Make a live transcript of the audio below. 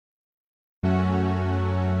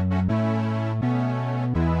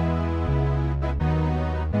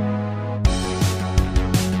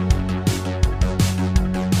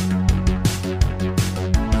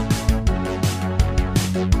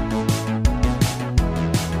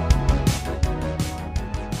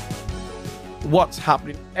What's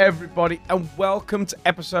happening, everybody, and welcome to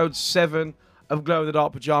episode 7 of Glow in the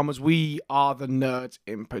Dark Pajamas. We are the nerds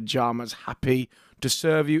in pajamas, happy to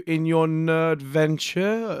serve you in your nerd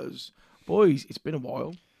ventures. Boys, it's been a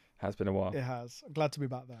while. Has been a while. It has. I'm glad to be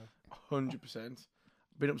back though. 100%.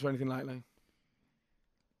 Been up to anything lately?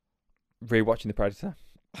 Rewatching The Predator.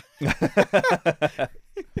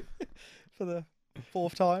 For the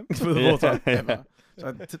fourth time. For the fourth time ever.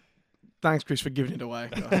 So, thanks, Chris, for giving it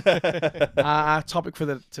away. Our topic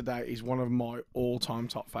for today is one of my all-time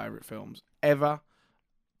top favourite films ever.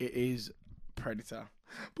 It is Predator.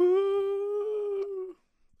 Boo!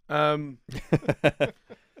 Mate,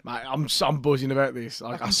 I'm buzzing about this.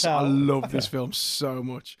 Like, I love this film so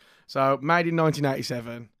much. So, made in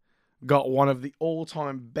 1987, got one of the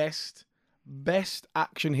all-time best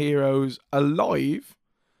action heroes alive,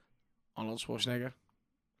 Arnold Schwarzenegger.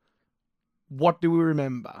 What do we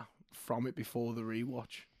remember from it before the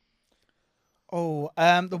rewatch? Oh,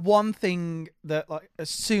 the one thing that, like, as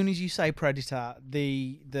soon as you say Predator,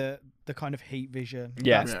 the kind of heat vision.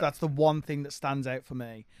 Yeah. That's the one thing that stands out for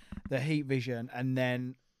me. The heat vision, and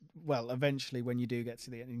then, well, eventually when you do get to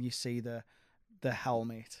the end and you see the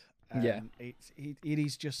helmet. It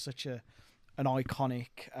is just such an iconic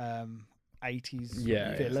 80s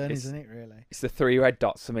villain, isn't it, really? It's the 3 red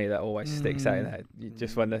dots for me that always sticks out in there.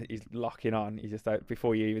 Just when he's locking on, you just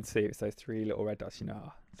before you even see it, it's those 3 little red dots, you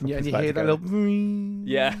know. Yeah, and you hear that little...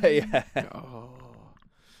 Yeah.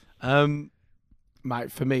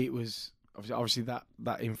 Mate, for me it was obviously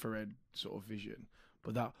that infrared sort of vision,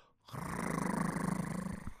 but that...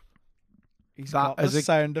 He's got the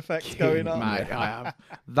sound effects going on. Mate, I have.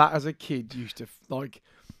 That as a kid used to, like...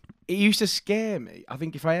 It used to scare me. I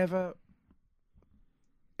think if I ever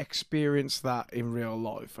experienced that in real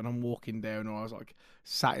life and I'm walking down or I was like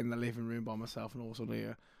sat in the living room by myself and all of a sudden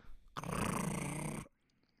hear...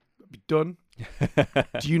 I'd be done.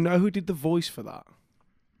 Do you know who did the voice for that?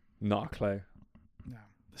 Not a clue. No.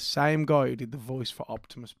 The same guy who did the voice for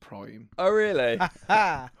Optimus Prime. Oh, really?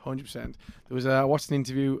 100%. There was I watched an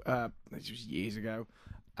interview, this was years ago,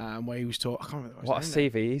 where he was talking. I can't remember what a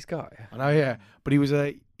CV he's got. I know, yeah. But he was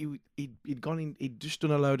he'd gone in. He'd just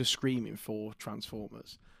done a load of screaming for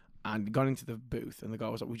Transformers, and gone into the booth, and the guy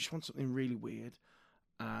was like, "We just want something really weird,"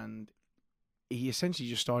 and he essentially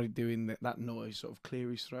just started doing that noise, sort of clear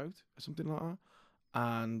his throat or something like that.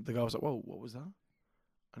 And the guy was like, "Whoa, what was that?"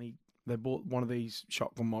 And they bought one of these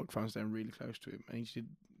shotgun microphones down really close to him, and he just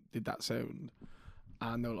did that sound,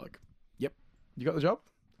 and they were like, "Yep, you got the job."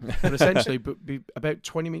 But essentially, about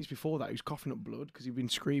 20 minutes before that, he was coughing up blood because he'd been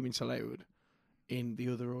screaming so loud in the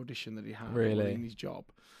other audition that he had in his job.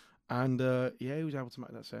 And he was able to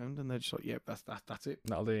make that sound, and they're just like, "Yep, that's it.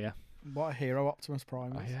 That'll do, yeah." What a hero Optimus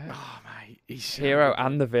Prime is. Oh, yeah. Oh, mate, he's Hero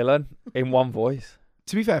and the villain in one voice.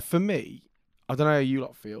 To be fair, for me, I don't know how you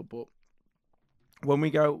lot feel, but when we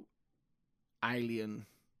go alien,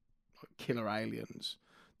 like killer aliens,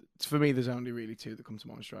 for me, there's only really 2 that come to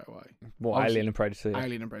mind straight away. What, Obviously, Alien and Predator? Yeah.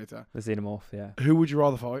 Alien and Predator. The Xenomorph, yeah. Who would you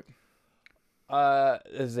rather fight? The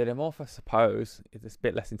Xenomorph, I suppose. It's a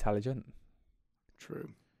bit less intelligent. True.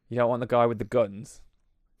 You don't want the guy with the guns.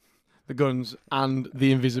 The guns and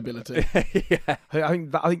the invisibility. Yeah. I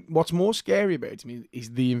think what's more scary about him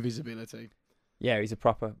is the invisibility. Yeah, he's a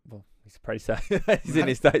proper... Well, he's a Predator.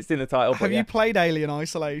 It's in the title. Have you played Alien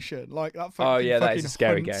Isolation? Like that? That is a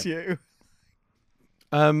scary game. You.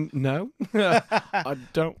 No. I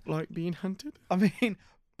don't like being hunted. I mean,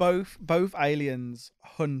 both aliens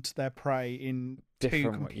hunt their prey in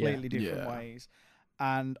 2 completely different ways,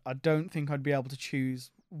 and I don't think I'd be able to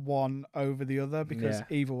choose one over the other because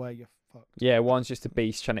either way you're fucked. Yeah, one's just a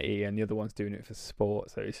beast trying to eat, and the other one's doing it for sport.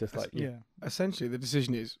 So it's just like Essentially, the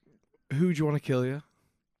decision is, who do you want to kill? Who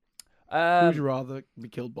would you rather be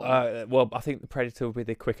killed by? Well, I think the Predator would be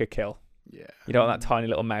the quicker kill. Yeah. You don't want that tiny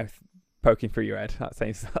little mouth poking through your head. That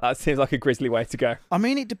seems like a grisly way to go. I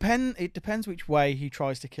mean, it depends which way he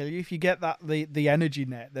tries to kill you. If you get the energy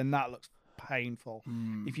net, then that looks painful.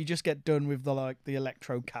 If you just get done with the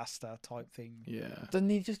electrocaster type thing, Doesn't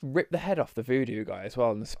he just rip the head off the voodoo guy as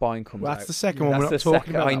well, and the spine comes out? That's the second one. We're not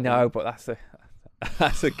talking about. I know, but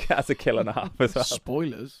that's a kill and a half as well.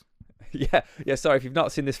 Spoilers. Yeah. Sorry if you've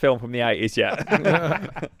not seen this film from the 80s yet.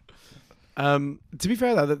 To be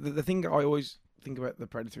fair though, the thing I always think about the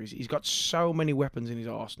Predator is he's got so many weapons in his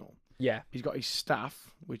arsenal. Yeah. He's got his staff,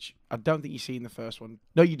 which I don't think you see in the first one.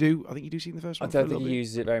 No, you do. I think you do see in the first one. I don't think he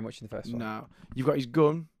uses it very much in the first one. No. You've got his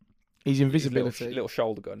gun, his invisibility. His little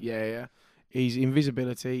shoulder gun. Yeah. His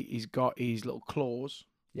invisibility. He's got his little claws.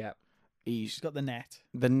 Yeah. He's got the net.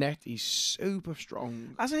 The net is super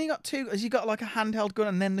strong. Hasn't he got 2? Has he got like a handheld gun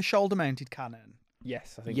and then the shoulder-mounted cannon?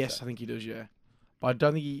 Yes, I think I think he does, yeah. but I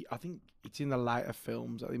don't think I think it's in the later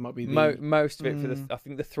films. It might be most of it for the. I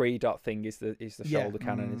think the 3-dot thing is the Yeah. shoulder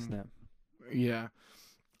cannon, isn't it? yeah,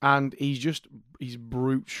 and he's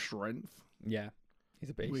brute strength, Yeah, he's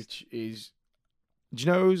a beast. which is. Do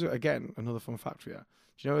you know? Again, another fun fact for you.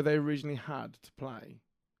 Do you know who they originally had to play?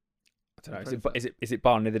 I don't know. Predator. Is it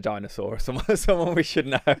Barney the dinosaur or someone we should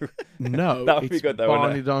know? No, That would be it's good though, Barney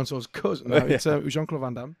wouldn't the Dinosaur's cousin. No, Yeah. it was Jean-Claude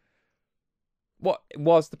Van Damme. What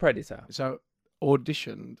was the Predator? So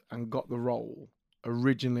auditioned and got the role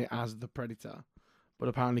originally as the Predator, but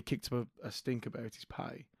apparently kicked up a stink about his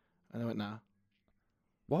pay, and they went nah.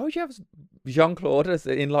 Why would you have Jean-Claude as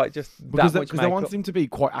in like just Because that much they makeup? wanted him to be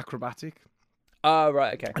quite acrobatic, Oh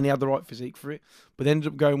right, okay. and he had the right physique for it. But they ended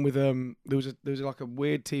up going with there was like a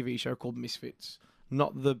weird TV show called Misfits,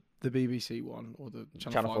 not the BBC one or the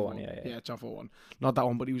Channel 5 4 one, yeah. Channel 4 one, not that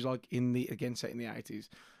one. But he was like set in the 80s,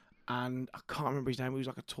 and I can't remember his name. He was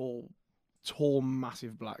like a tall,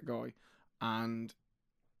 massive black guy, and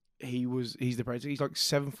he's the Predator. He's like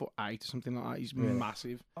 7'8" or something like that. He's Really?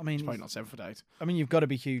 massive. I mean, He's probably not 7'8". I mean, you've got to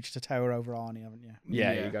be huge to tower over Arnie, haven't you?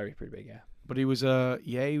 Yeah, you got to be pretty big, yeah. But he was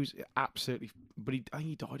he was absolutely. But I think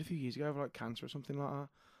he died a few years ago of like cancer or something like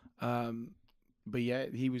that. But yeah,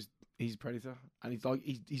 he's Predator, and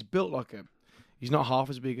he's built like he's not half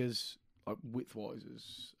as big as like width wise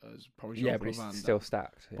as probably Yeah, Jean-Claude but he's Van Damme. still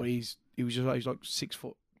stacked. Yeah. But he was like 6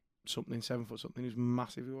 foot something, 7 foot something. He was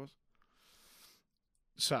massive. He was.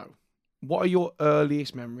 So, what are your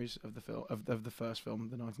earliest memories of the film of the first film,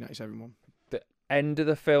 the 1987 one? The end of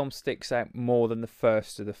the film sticks out more than the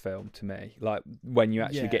first of the film to me. Like when you're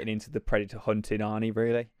actually Yeah. getting into the Predator hunting Arnie,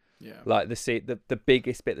 really. Yeah. Like the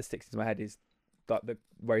biggest bit that sticks into my head is like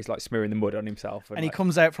where he's like smearing the mud on himself And he like,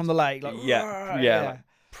 comes out from the lake, like yeah, like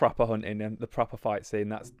proper hunting and the proper fight scene.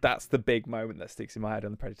 That's the big moment that sticks in my head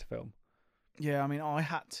on the Predator film. Yeah, I mean, I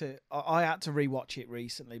had to rewatch it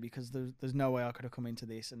recently because there's no way I could have come into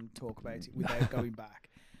this and talk about it without going back.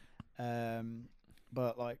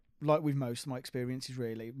 But like with most of my experiences,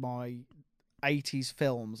 really, my 80s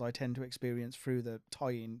films I tend to experience through the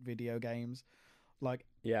tie-in video games. Like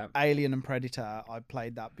Yeah, Alien and Predator, I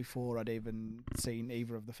played that before I'd even seen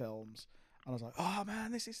either of the films. And I was like, oh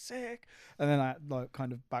man, this is sick. And then I like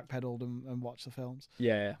kind of backpedaled and watched the films.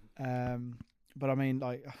 yeah. But I mean,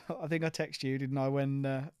 like, I think I texted you, didn't I, when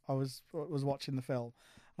I was watching the film?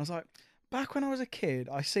 I was like, back when I was a kid,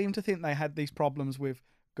 I seemed to think they had these problems with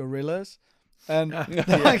gorillas. And like,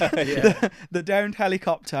 the downed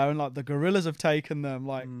helicopter and like the gorillas have taken them.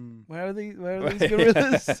 Like, where are these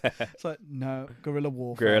gorillas? It's like, no, guerrilla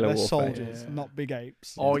warfare. Guerrilla They're warfare, soldiers, yeah. not big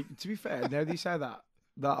apes. Oh, to be fair, now that you say that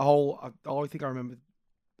whole, I think I remember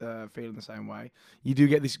feeling the same way. You do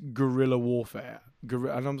get this guerrilla warfare,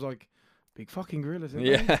 and I was like, big fucking gorillas, isn't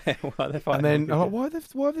Yeah, well, and then I'm like,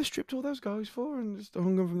 why have they stripped all those guys for and just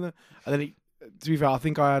hung them from there? And then, to be fair, I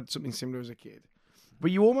think I had something similar as a kid. But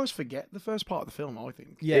you almost forget the first part of the film, I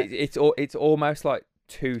think. Yeah, it's almost like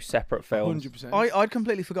two separate films. 100%. I'd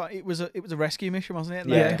completely forgot it was a rerescue mission, wasn't it? And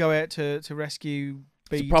Yeah. they had to go out to rescue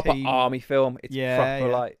It's B a proper team. army film. It's Yeah, proper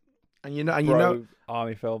yeah. like and you know,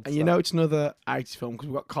 army film. and you know, it's another 80s film because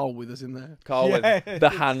we've got Carl Withers in there. Carl Yeah. with the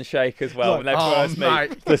handshake as well. Like, when they oh, first meet,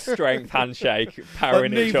 mate. the strength handshake,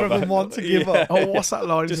 powering each neither other. of them want to give up. Oh, what's that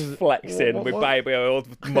line? Just Is it- flexing what- with what- baby oiled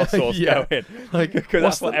muscles Yeah. going. Like, Because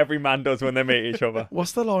what's that's what every man does when they meet each other.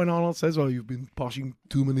 What's the line Arnold says? Well, you've been pushing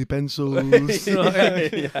too many pencils. Yeah.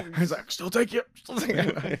 He's like, still take it. Still take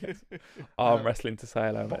it. Arm wrestling to say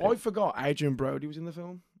hello. But mate. I forgot Adrian Brody was in the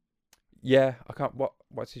film. Yeah, I can't.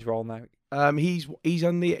 What's his role now? He's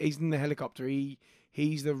in the helicopter.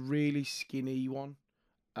 He's the really skinny one,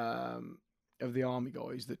 of the army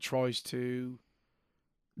guys that tries to.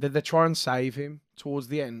 They try and save him towards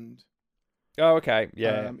the end. Oh, okay.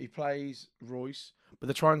 Yeah. He plays Royce, but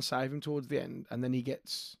they try and save him towards the end, and then he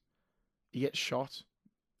gets shot,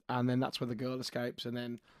 and then that's where the girl escapes, and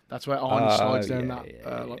then that's where Arnie slides down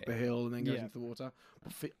the hill and then goes Yeah. into the water.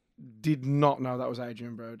 But did not know that was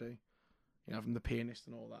Adrian Brody, from The Pianist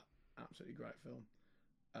and all that. Absolutely great film.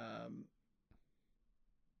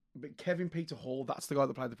 But Kevin Peter Hall, that's the guy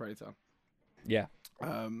that played the Predator. Yeah.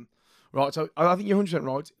 Right, so I think you're 100%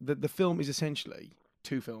 right. The film is essentially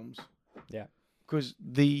two films. Yeah. Because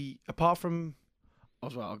apart from,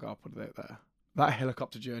 as well, I'll put it out there, that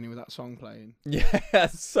helicopter journey with that song playing. Yeah.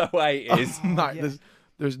 So 80s. Mate, yeah.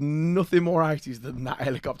 there's nothing more 80s than that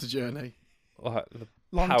helicopter journey. Like the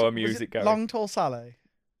Was it music going. Long Tall Sally.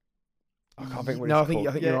 I can't think what No, I it's think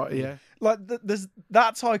called. you're Yeah. right. Yeah. Like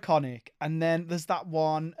that's iconic, and then there's that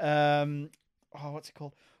one. What's it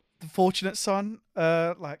called? The Fortunate Son.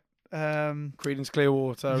 Creedence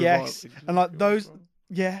Clearwater. Yes, Revival. and like those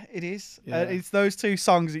Yeah, it is. Yeah. It's those two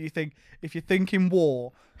songs that you think, if you're thinking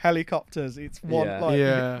war, helicopters, it's one. Yeah. Like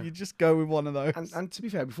Yeah. you just go with one of those. And to be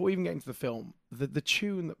fair, before we even get into the film, the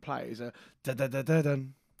tune that plays a da da da da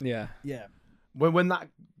dun. Yeah. Yeah. When that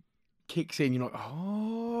kicks in, you're like,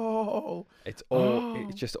 oh, It's all.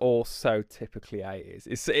 It's just all so typically 80s.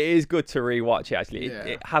 It is good to rewatch it. Actually, Yeah.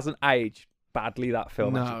 it hasn't aged badly. That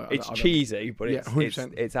film. No, actually. It's I don't- cheesy, but Yeah, it's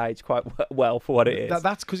 100%. it's aged quite well for what it is.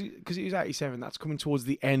 that's because it was 87. That's coming towards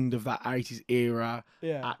the end of that 80s era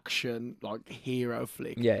Yeah. action like hero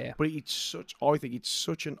flick. yeah. But I think it's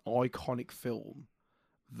such an iconic film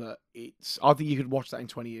that I think you could watch that in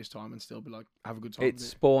 20 years' time and still be like, have a good time. It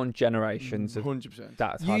spawned generations of 100%.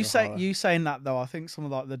 that type You of say horror. you saying that though, I think some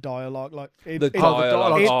of like the dialogue, like The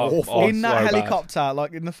dialogue's awful. in that so bad. helicopter,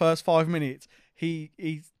 like in the first 5 minutes, he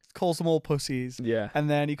calls them all pussies, Yeah. and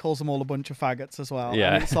then he calls them all a bunch of faggots as well.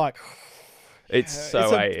 Yeah. And it's like It's so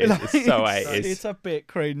it's a- 80s. It's so 80s. It's a bit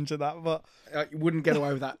cringe at that, but You wouldn't get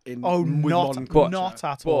away with that in oh, with not modern culture. not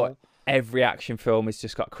at But all. every action film has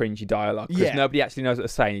just got cringy dialogue because Yeah. nobody actually knows what they're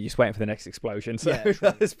saying. You're just waiting for the next explosion. So Yeah, true.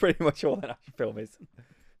 that's pretty much all an action film is.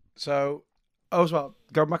 So, as well,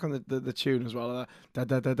 going back on the tune as well, da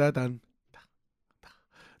da da da dun,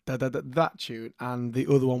 da da da, that tune, and the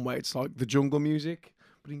other one where it's like the jungle music.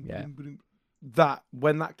 Bring, Yeah. bring, bring. That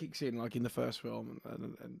when that kicks in, like in the first film,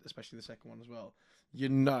 and especially the second one as well, you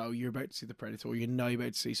know you're about to see the Predator. Or you know you're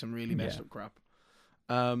about to see some really messed Yeah. up crap.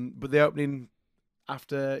 But the opening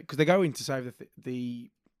after, because they go in to save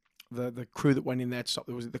the crew that went in there to stop.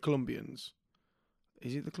 Was it the Colombians?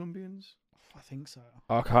 Is it the Colombians? I think so.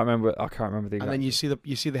 I can't remember the And exact. then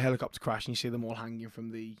you see the helicopter crash, and you see them all hanging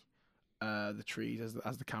from the trees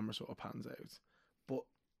as the camera sort of pans out.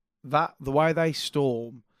 But the way they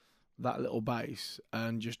storm that little base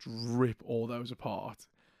and just rip all those apart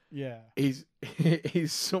Yeah. is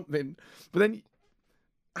something. But then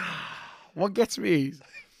what gets me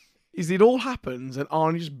is it all happens and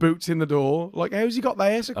Arnie just boots in the door. Like, how's he got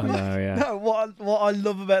there so I quick? know, yeah. No, what I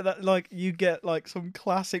love about that, like you get like some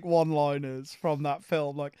classic one-liners from that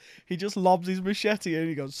film. Like he just lobs his machete and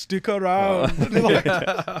he goes, "Stick around." And,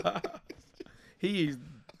 like, He is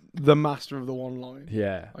the master of the one line.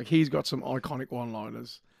 Yeah. Like, he's got some iconic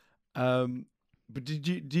one-liners. But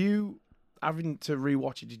do you having to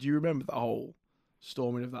rewatch it? Did you remember the whole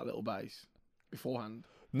storming of that little base beforehand?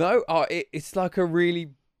 No, it's like a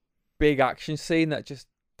really big action scene that just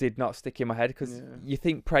did not stick in my head because Yeah. you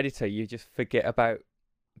think Predator, you just forget about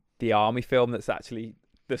the army film that's actually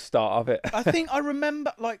the start of it. I think I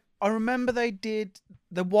remember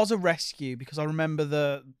there was a rescue because I remember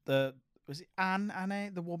the was it Anne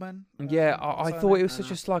the woman? Yeah, I what's her thought it name? was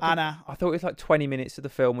just like Anna. I thought it was like 20 minutes of the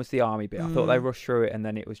film was the army bit. I thought they Mm. rushed through it and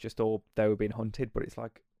then it was just all they were being hunted, but it's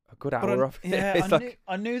like a good But hour of it. yeah, It's like,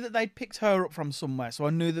 I knew that they'd picked her up from somewhere, so I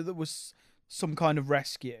knew that there was some kind of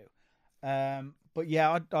rescue. But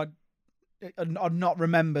yeah, I'd not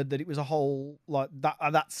remembered that it was a whole like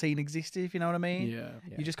that scene existed. If you know what I mean? Yeah.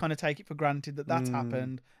 Yeah. You just kind of take it for granted that that's Mm.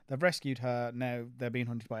 happened. They've rescued her. Now they're being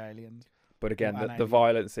hunted by aliens. But again, Well, the and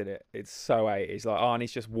violence in it, it's so 80s. Like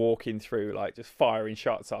Arnie's just walking through, like just firing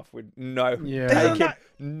shots off with no Yeah. Isn't taking that-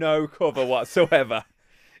 no cover whatsoever,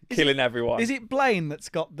 killing everyone. Is it Blaine that's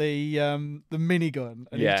got the minigun?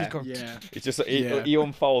 And Yeah. He's just going, Yeah. It's just he Yeah.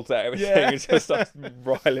 unfolds everything Yeah. and just starts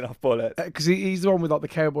riling off bullets. Because he's the one with like the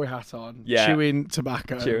cowboy hat on, Yeah. chewing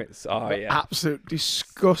tobacco. Oh The yeah, absolute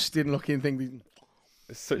disgusting looking thing.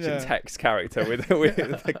 such Yeah. a text character with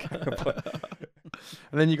the cowboy.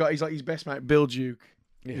 And then you got his best mate Bill Duke,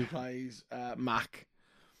 who Yeah. plays Mac.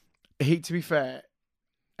 To be fair,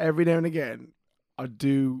 every now and again I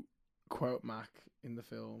do quote Mac in the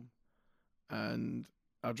film, and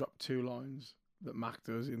I'll drop 2 lines that Mac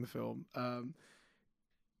does in the film.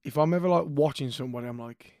 If I'm ever like watching somebody, I'm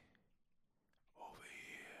like,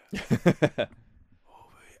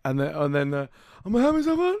 and then I'm having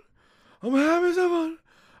someone,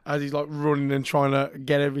 as he's like running and trying to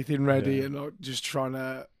get everything ready Yeah. and like just trying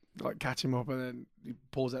to like catch him up, and then he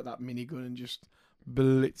pulls out that minigun and just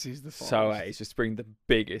blitzes the So forest. it's just bring the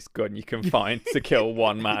biggest gun you can find to kill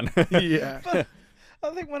one man. Yeah. I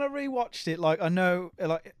think when I rewatched it, like I know,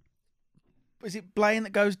 like is it Blaine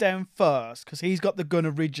that goes down first because he's got the gun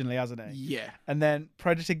originally, hasn't he? Yeah. And then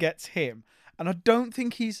Predator gets him, and I don't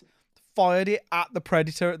think he's fired it at the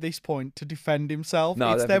Predator at this point to defend himself.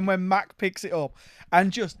 No, it's they've- then when Mac picks it up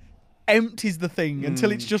and just empties the thing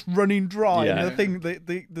until it's just running dry. Yeah. And the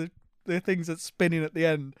thing, the things that's spinning at the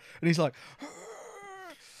end, and he's like,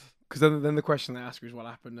 Because then the question they ask her is what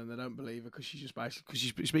happened, and they don't believe her because she's just basically because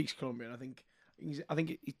she speaks Colombian. I think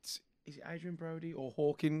it's is it Adrian Brody or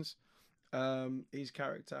Hawkins, his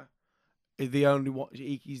character, is the only one.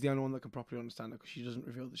 He's the only one that can properly understand her because she doesn't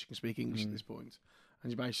reveal that she can speak English at this point.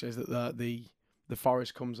 And she basically says that the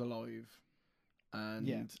forest comes alive,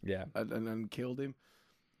 and and killed him.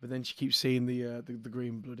 But then she keeps seeing the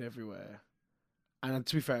green blood everywhere. And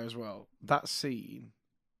to be fair as well, that scene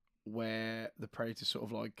where the Predator sort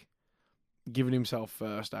of like giving himself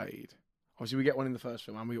first aid. Obviously, we get one in the first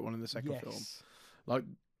film and we get one in the second film. Like,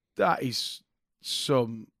 that is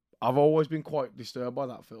some... I've always been quite disturbed by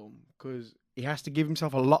that film because he has to give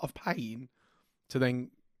himself a lot of pain to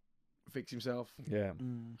then fix himself. Yeah.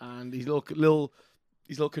 And his little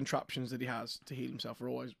contraptions that he has to heal himself are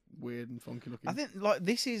always weird and funky looking. I think like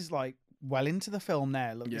this is like well into the film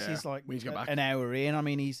now. Look, this is like an hour in. I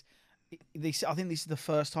mean, I think this is the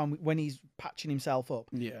first time when he's patching himself up.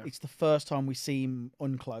 Yeah, it's the first time we see him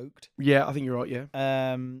uncloaked. Yeah, I think you're right. Yeah.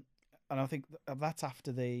 And I think that's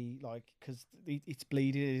after the because it's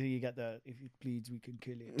bleeding. You get if it bleeds, we can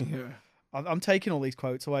kill it. Yeah. I'm taking all these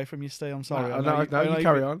quotes away from you, Steve. I'm sorry. No, you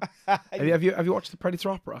carry on. have you watched the Predator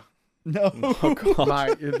opera? No. Oh,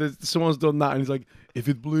 God. Mate, someone's done that and he's like, if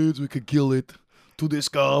it bleeds, we could kill it to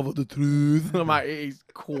discover the truth. I'm like, it is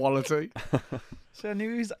quality. So I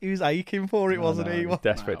knew he was aching for it, wasn't he? He was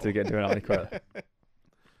desperate to get into an Arnie quote.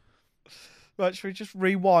 Right, should we just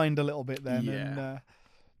rewind a little bit then? Yeah. And,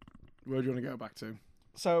 where do you want to go back to?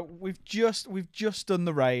 So we've just done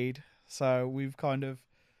the raid. So we've kind of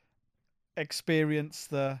experienced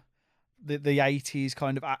the 80s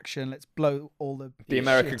kind of action. Let's blow all the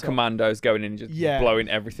American commandos going in and just blowing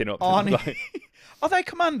everything up. Arnie. Are they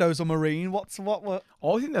commandos or marine? What? Oh,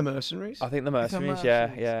 I think they're mercenaries. I think the mercenaries.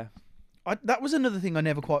 Yeah. That was another thing I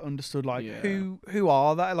never quite understood. Like, who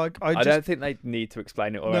are they? Like, I don't think they need to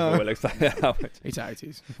explain it or ever will explain it. How much. It's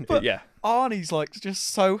 80s. But yeah, Arnie's like just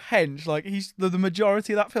so hench. Like he's the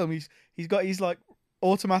majority of that film. He's got his like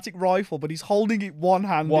automatic rifle, but he's holding it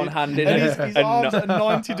one-handed, and his arms at a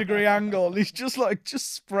 90-degree angle. And he's just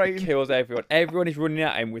spraying. Kills everyone. Everyone is running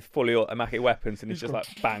at him with fully automatic weapons, and he's just like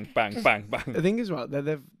bang, bang, bang, bang. The thing is, right,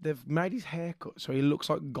 they've made his hair cut so he looks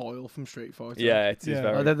like Guile from Street Fighter. Yeah, it is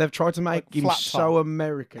very. They've tried to make him so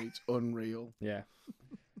American, it's unreal. Yeah.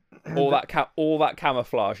 All that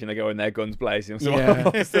camouflage, and they go in there guns blazing. So yeah.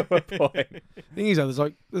 What's the point? Thing is,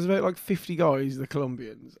 though, there's about like 50 guys, the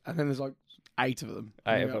Colombians, and then there's like 8 of them.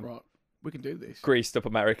 Right, we can do this. Greased up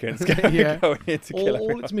Americans going in to kill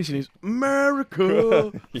all it's missing is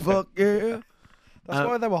America. Fuck yeah. That's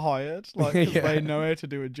why they were hired, because they know how to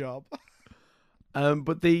do a job.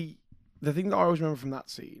 But the thing that I always remember from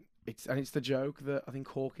that scene, it's the joke that I think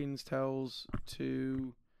Hawkins tells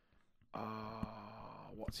to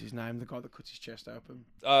what's his name? The guy that cuts his chest open.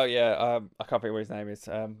 Oh yeah, I can't think what his name is.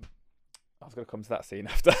 I was going to come to that scene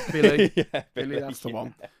after. Billy. Billy, that's the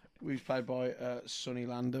one. Who's played by Sonny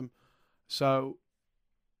Landham. So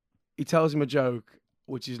he tells him a joke,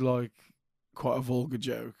 which is like quite a vulgar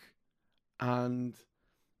joke, and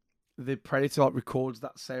the Predator records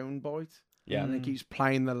that sound bite. Yeah, and then keeps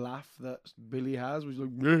playing the laugh that Billy has, which is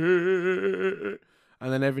like,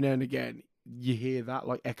 and then every now and again you hear that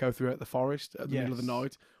like echo throughout the forest at the middle of the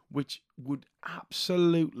night, which would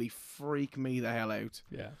absolutely freak me the hell out.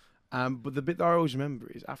 Yeah. But the bit that I always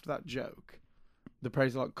remember is after that joke, the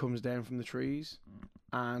Predator like comes down from the trees,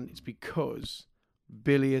 and it's because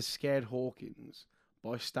Billy has scared Hawkins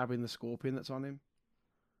by stabbing the scorpion that's on him.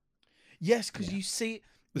 Yes, because you see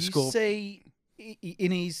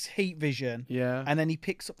in his heat vision, and then he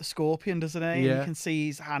picks up the scorpion, doesn't he? Yeah. And you can see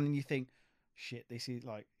his hand, and you think, shit, this is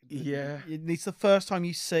like, it's the first time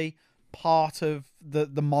you see part of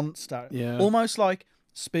the monster, almost like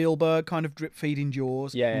Spielberg kind of drip feeding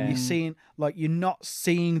Jaws. You're seeing, like, you're not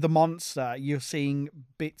seeing the monster, you're seeing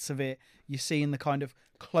bits of it. You're seeing the kind of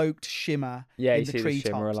cloaked shimmer in the treetops.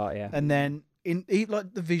 Shimmer a lot, and then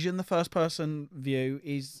like the vision, the first person view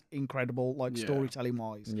is incredible, like storytelling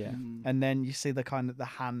wise. And then you see the kind of the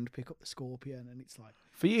hand pick up the scorpion, and it's like,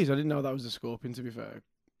 for years I didn't know that was a scorpion, to be fair,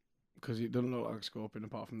 because it doesn't look like a scorpion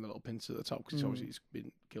apart from the little pincer at the top, because obviously it's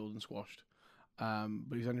been killed and squashed.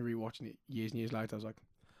 But he's only rewatching it years and years later. I was like,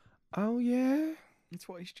 oh yeah, it's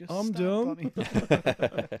what he's just. I'm dumb.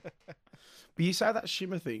 But you say that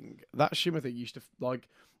shimmer thing. That shimmer thing used to, like,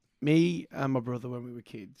 me and my brother when we were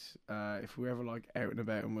kids. If we were ever like out and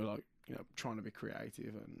about and we're like, you know, trying to be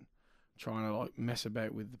creative and trying to like mess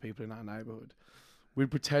about with the people in our neighbourhood,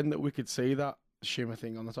 we'd pretend that we could see that shimmer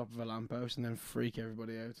thing on the top of a lamppost and then freak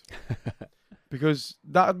everybody out. Because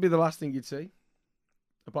that would be the last thing you'd see,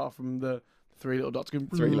 apart from the 3 little dots going.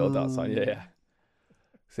 3 little dots on, yeah.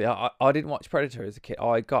 See, I didn't watch Predator as a kid.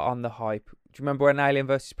 I got on the hype. Do you remember when Alien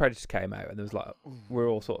vs Predator came out? And there was like, we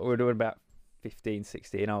were doing about 15,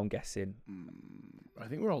 16, I'm guessing. I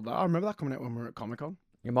think we're old. I remember that coming out when we were at Comic-Con.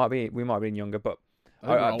 We might have been younger, but I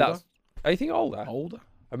think we're older. that's. You think older? Older.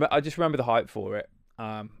 I just remember the hype for it,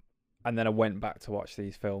 and then I went back to watch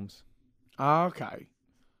these films. Ah, okay.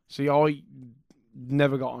 See, I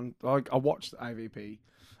never got on. Like, I watched AVP.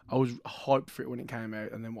 I was hyped for it when it came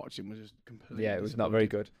out, and then watching was just completely. Yeah, it was not very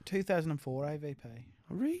good. 2004 AVP.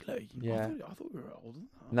 Really? Yeah. I thought we were older than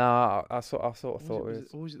that. No, I sort of thought it was.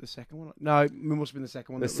 Or was it the second one? No, it must have been the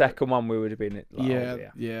second one. The second one we would have been. Like, Yeah,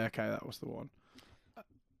 older, yeah. Okay, that was the one.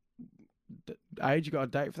 Age, you got a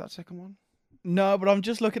date for that second one? No, but I'm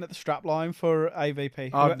just looking at the strap line for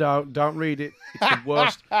AVP. Oh, don't read it. It's the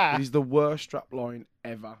worst. It is the worst strap line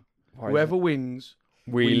ever. Why is Whoever it? wins,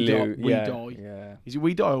 we lose. We yeah, die. Yeah, is it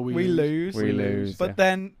we die or we lose. we lose. But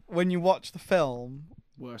then when you watch the film,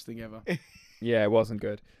 Worst thing ever. Yeah, it wasn't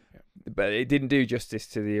good. Yeah. But it didn't do justice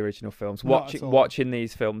to the original films. Not at all. Watching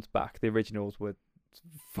these films back, the originals were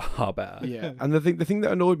far better. Yeah, and the thing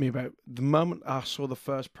that annoyed me about the moment I saw the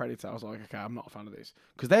first Predator, I was like, okay, I'm not a fan of this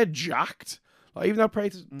because they're jacked. Like, even though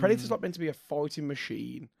Predator's not meant to be a fighting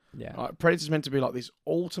machine. Yeah. Like, Predator's meant to be like this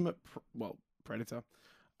ultimate, Predator.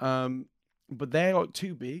 But they're like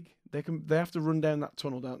too big. They have to run down that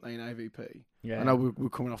tunnel, don't they, in AVP? Yeah. I know we're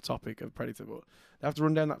coming off topic of Predator, but they have to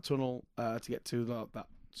run down that tunnel to get to that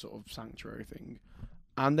sort of sanctuary thing,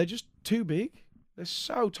 and they're just too big. They're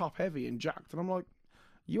so top heavy and jacked, and I'm like,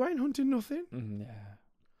 you ain't hunting nothing.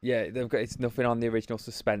 Yeah, it's nothing on the original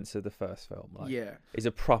suspense of the first film. Like, Yeah, he's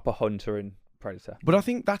a proper hunter in Predator. but I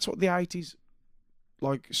think that's what the 80s,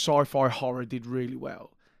 like sci-fi horror, did really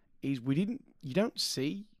well. Is you don't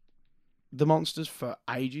see the monsters for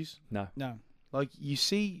ages. No. Like, you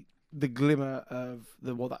see the glimmer of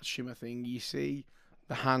that shimmer thing. You see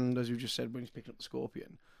the hand, as you just said, when he's picking up the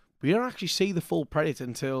scorpion. But you don't actually see the full Predator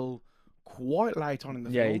until quite late on in the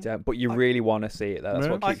film. Yeah, you don't. But you really want to see it, though. That's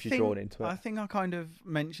Yeah. what keeps you drawn into it. I think I kind of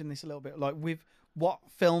mentioned this a little bit, like with what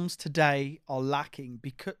films today are lacking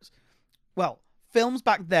because, well, films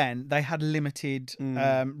back then, they had limited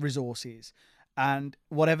resources, and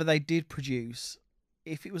whatever they did produce,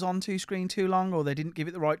 if it was on screen too long or they didn't give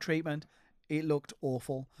it the right treatment, it looked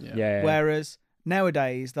awful. Yeah. Whereas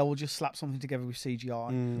nowadays, they will just slap something together with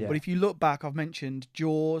CGI. Yeah. But if you look back, I've mentioned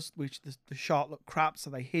Jaws, which the shark looked crap, so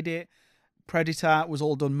they hid it. Predator was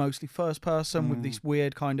all done mostly first person with this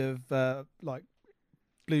weird kind of like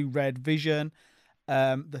blue-red vision.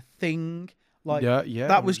 The Thing, like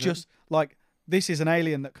that was just like, this is an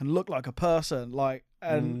alien that can look like a person, like,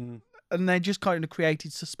 and they just kind of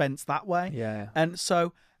created suspense that way. Yeah. And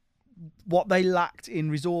so what they lacked in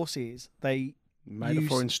resources, they made it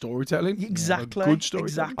for in storytelling. Exactly. Good storytelling.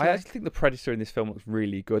 Exactly. I actually think the Predator in this film looks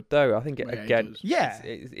really good, though. I think it, Yeah, it again, does. Yeah.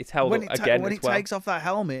 it's held when up it again when as it well. takes off that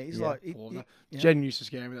helmet, it's Yeah. like, Jen used to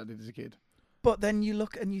scare me that I did as a kid. But then you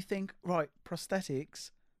look and you think, right,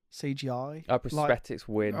 prosthetics, CGI, Prosthetics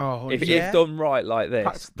win. Oh, if yeah. done right like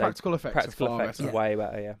this, Practical effects. practical are far effects better. are way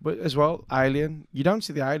better. Yeah. But as well, Alien. You don't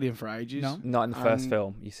see the Alien for ages. No. Not in the first And-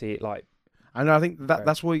 film. You see it like And I think Right.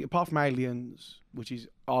 that's why, apart from Aliens, which is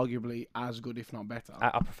arguably as good if not better.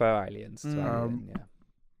 I prefer Aliens. To Mm. Alien, yeah.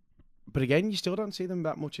 But again, you still don't see them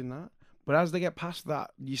that much in that. But as they get past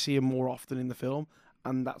that, you see them more often in the film,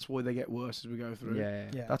 and that's why they get worse as we go through. Yeah.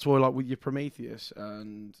 Yeah. That's why, like with your Prometheus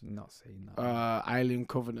and Not seen that. Alien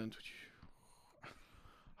Covenant, which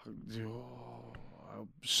I'm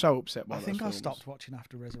so upset by. I those think I films. stopped watching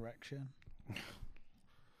after Resurrection.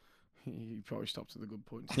 You probably stopped at the good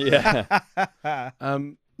point. yeah.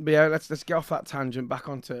 But yeah, let's get off that tangent back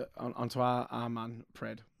onto our man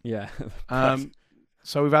Pred. Yeah.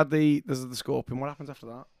 So we've had there's the Scorpion. What happens after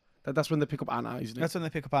that? That's when they pick up Anna, isn't it? That's when they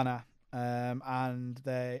pick up Anna. And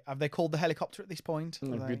they called the helicopter at this point? Are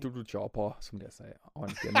they- Good job, or somebody say it.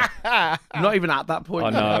 Honestly, I'm not even at that point. I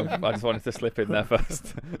know. I just wanted to slip in there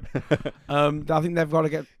first. I think they've got to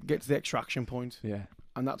get to the extraction point, Yeah.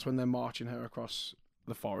 and that's when they're marching her across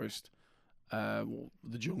the forest,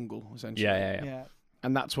 the jungle, essentially. Yeah. Yeah.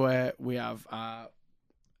 And that's where we have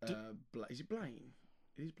is it Blaine?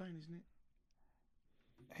 It is Blaine, isn't it?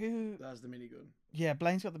 Who? That's the minigun. Yeah,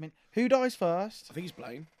 Blaine's got the min. Who dies first? I think it's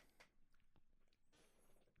Blaine.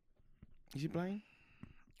 Is it Blaine?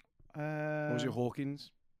 Or was it Hawkins?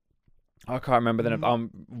 I can't remember. Then I'm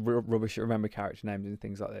rubbish at remember character names and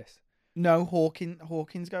things like this. No,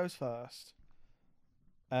 Hawkins goes first.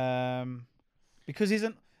 Because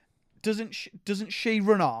doesn't she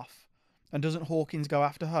run off, and doesn't Hawkins go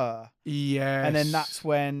after her? Yes. And then that's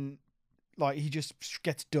when, like, he just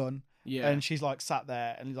gets done, yeah. and she's like sat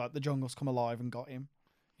there, and like the jungle's come alive and got him.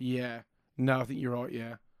 Yeah. No, I think you're right,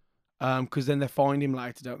 yeah. Because then they find him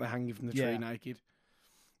later, don't they, hanging from the tree Yeah. naked.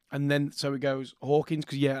 And then so it goes Hawkins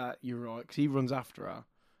because yeah, you're right because he runs after her,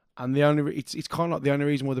 and the only it's kind of like the only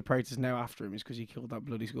reason why the Praetor's now after him is because he killed that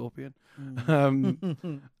bloody scorpion,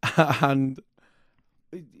 and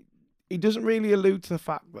he doesn't really allude to the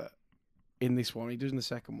fact that in this one he does in the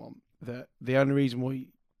second one that the only reason why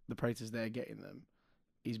the Praetor's there getting them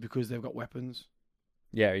is because they've got weapons,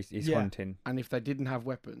 Yeah, he's Yeah. hunting. and if they didn't have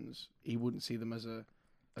weapons, he wouldn't see them as a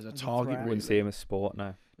As a target. threat. Wouldn't see him as sport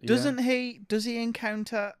now. Yeah. Does he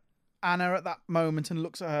encounter Anna at that moment and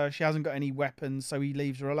looks at her? She hasn't got any weapons, so he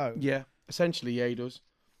leaves her alone. Yeah, essentially, yeah, he does.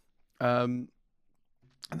 And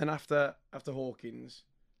then after Hawkins,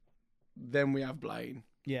 then we have Blaine,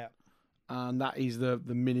 Yeah. and that is the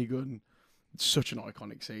minigun. It's such an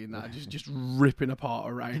iconic scene that just ripping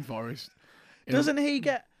apart a rainforest. You know? Doesn't he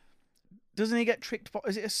get tricked by?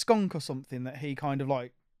 Is it a skunk or something that he kind of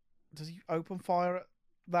like? Does he open fire at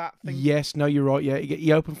that thing? Yes, no, you're right. Yeah,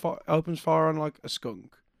 he opens fire on like a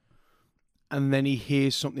skunk, and then he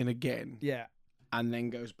hears something again, Yeah. and then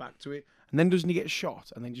goes back to it, and then doesn't he get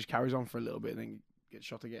shot, and then just carries on for a little bit, and then gets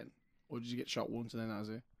shot again, or does he get shot once and then has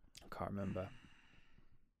it? I can't remember.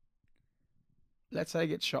 Let's say he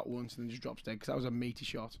gets shot once and then just drops dead because that was a meaty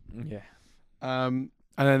shot. Yeah. And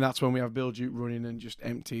then that's when we have Bill Duke running and just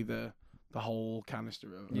empty the whole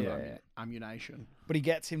canister of Yeah. ammunition. But he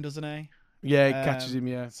gets him, doesn't he? Yeah, it catches him.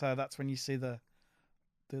 Yeah, So that's when you see the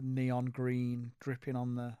neon green dripping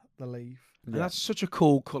on the leaf. and that's such a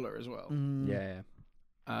cool color as well. Mm. Yeah.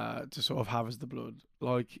 To sort of have as the blood.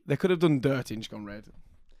 Like they could have done dirty and just gone red.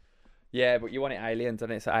 Yeah, but you want it aliens,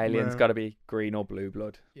 and it's aliens Yeah. got to be green or blue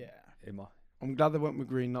blood. Yeah. In my I'm glad they went with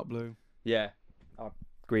green, not blue. yeah,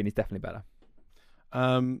 green is definitely better.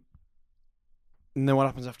 And then what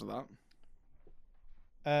happens after that?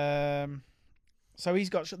 So he's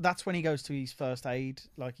got. That's when he goes to his first aid.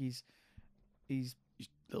 Like he's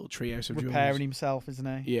Little trios of repairing jewels. himself,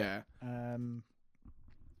 isn't he? Yeah.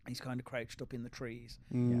 He's kind of crouched up in the trees.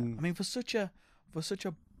 Mm. I mean, for such a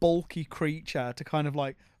bulky creature to kind of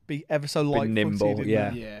like be ever so light, nimble,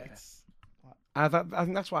 yeah. Yeah. It's, I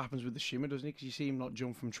think that's what happens with the shimmer, doesn't it? Because you see him like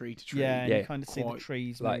jump from tree to tree. yeah, and Yeah, you kind of see the quite,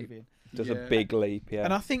 trees like- moving. Does Yeah. a big leap. Yeah.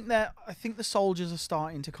 And I think the soldiers are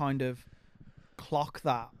starting to kind of clock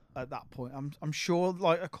that at that point. I'm sure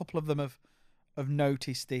like a couple of them have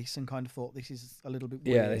noticed this and kind of thought this is a little bit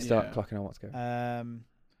weird. yeah, they start Yeah. clocking on what's going.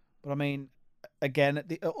 But I mean, again,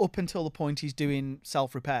 up until the point he's doing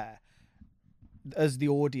self repair, as the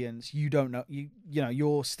audience, you don't know. You know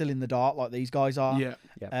you're still in the dark like these guys are.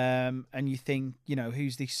 Yeah. And you think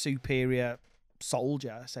who's this superior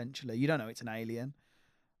soldier? Essentially, you don't know it's an alien.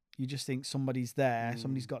 You just think somebody's there.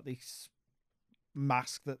 Somebody's got this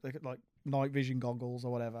mask that they like night vision goggles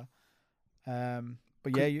or whatever.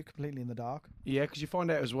 But yeah, you're completely in the dark. Yeah, because you find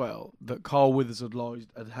out as well that Carl Withers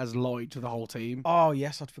has lied to the whole team. Oh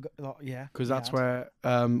yes, I'd forgot. Yeah, Because he that's had. where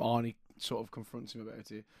Arnie sort of confronts him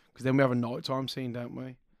about it. Because then we have a nighttime scene, don't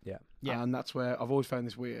we? Yeah. Yeah. And that's where I've always found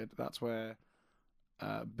this weird. That's where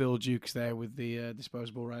Bill Duke's there with the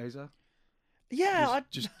disposable razor. Yeah,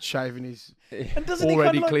 just shaving his and doesn't he already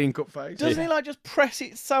kind of like, clean cut face. doesn't he like just press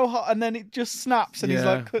it so hard and then it just snaps and he's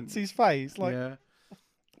Yeah. like cuts his face like yeah.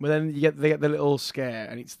 But then they get the little scare,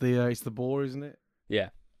 and it's the boar, isn't it? Yeah.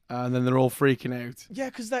 And then they're all freaking out. yeah,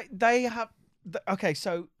 because they have okay,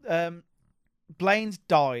 so Blaine's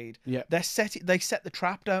died. Yeah. They set the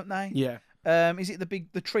trap, don't they? Yeah. Is it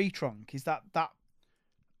the tree trunk? Is that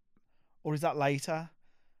or is that later?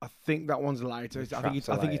 I think that one's later. I think traps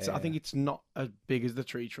are later, I think it's not as big as the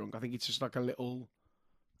tree trunk. I think it's just like a little.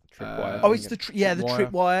 Tripwire. Oh, it's the tripwire.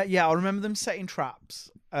 Tripwire. Yeah, I remember them setting traps.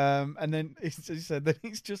 And then he said that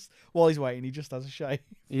he's just while he's waiting, he just has a shave.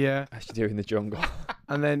 Yeah. As you do in the jungle.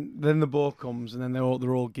 And then the boar comes, and then they're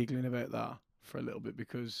all giggling about that for a little bit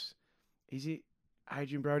because is it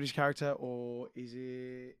Adrian Brody's character or is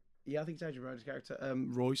it? Yeah, I think it's Adrian Brody's character.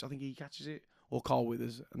 Royce, I think he catches it, or Carl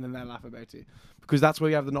Withers, and then they laugh about it because that's where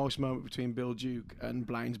you have the nice moment between Bill Duke and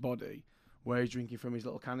Blaine's body, where he's drinking from his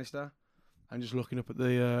little canister and just looking up at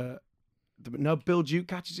no, Bill Duke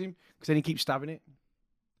catches him because then he keeps stabbing it,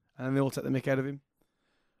 and then they all take the mick out of him.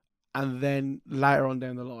 And then later on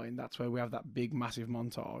down the line, that's where we have that big, massive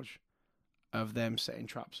montage of them setting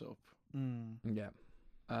traps up. Yeah.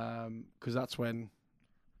 Because that's when,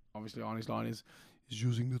 obviously, Arnie's line is, "He's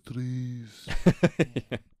using the trees."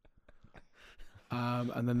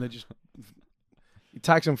 And then they just... It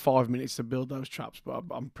takes them 5 minutes to build those traps, but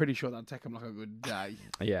I'm pretty sure that'd take them like a good day.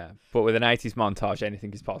 Yeah. But with an 80s montage,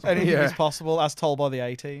 anything is possible. Anything Yeah. is possible, as told by the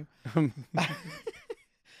A team.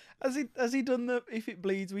 Has he done the "if it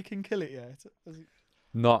bleeds, we can kill it" yet?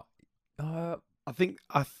 Not. I think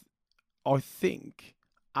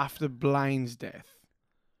after Blaine's death,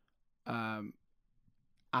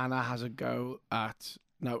 Anna has a go at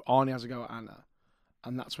Arnie has a go at Anna,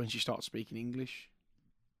 and that's when she starts speaking English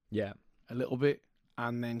Yeah. a little bit,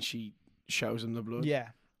 and then she shows him the blood. Yeah.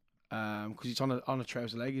 Because it's on a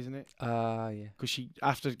trouser leg, isn't it? Yeah. Because she,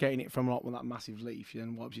 after getting it from like that massive leaf, she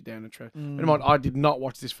then wipes it down the trouser. Mm. Never mind, I did not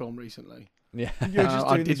watch this film recently. Yeah. You're just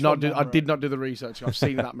I doing did this not from do. I memory. did not do the research. I've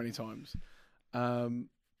seen it that many times. And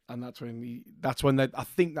that's when they. I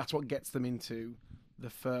think that's what gets them into the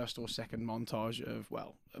first or second montage of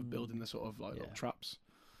building the sort of like little Yeah. traps.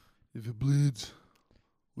 If it bleeds,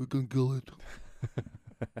 we can kill it.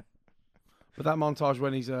 But that montage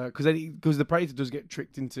when he's because the predator does get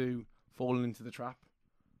tricked into falling into the trap.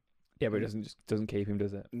 Yeah, but it doesn't keep him,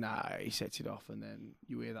 does it? Nah, he sets it off, and then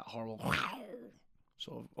you hear that horrible,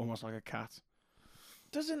 sort of almost like a cat.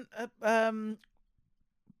 Doesn't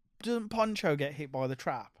Poncho get hit by the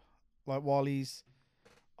trap? Like while he's,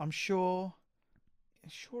 I'm sure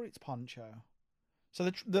it's Poncho. So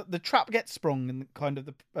the trap gets sprung and kind of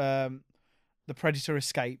the predator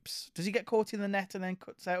escapes. Does he get caught in the net and then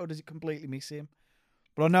cuts out, or does it completely miss him?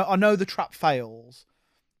 But I know the trap fails,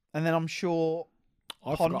 and then I'm sure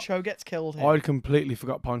Poncho gets killed here. I completely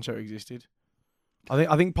forgot Poncho existed.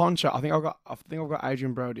 I think Poncho. I think I've got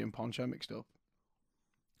Adrian Brody and Poncho mixed up.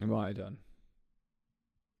 He might have done.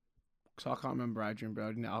 So I can't remember Adrian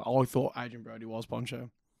Brody now. I thought Adrian Brody was Poncho.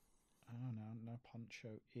 Oh no, Poncho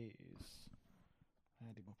is. I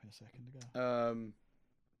had him up in a second ago.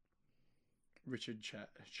 Richard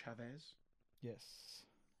Chavez. Yes,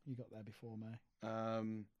 you got there before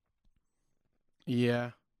me.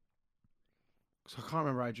 Yeah. So I can't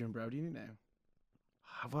remember Adrian Brody in it now.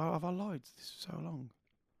 Have I lied? This is so long.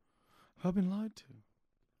 Have I been lied to?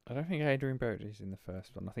 I don't think Adrian Brody's in the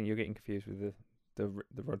first one. I think you're getting confused with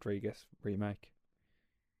the Rodriguez remake.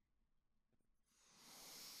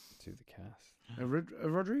 To the cast. A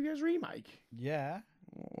Rodriguez remake? Yeah.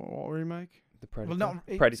 What remake? The Predator. Well,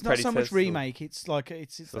 it's Predators not so much or- remake. It's like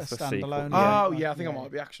it's a It's a standalone. sequel. Yeah. Oh, yeah, I think I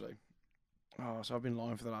might be actually. Oh, so I've been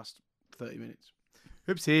lying for the last 30 minutes.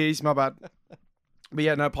 Oopsies, my bad. But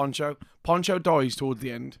yeah, no, Poncho. Poncho dies towards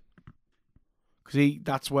the end. Because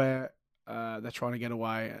that's where they're trying to get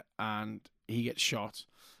away and he gets shot.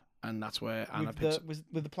 And that's where Anna picks up.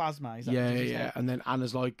 With the plasma. Is that Yeah, does his yeah. head- And then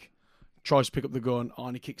Anna's like, tries to pick up the gun.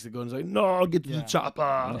 Arnie kicks the gun. He's like, no, get to the Yeah.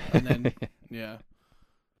 chopper. And then, yeah.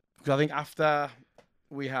 Because I think after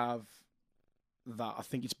we have that, I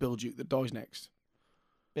think it's Bill Duke that dies next.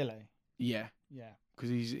 Billy. Yeah. Yeah.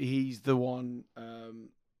 Because he's the one.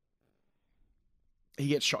 He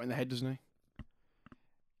gets shot in the head, doesn't he?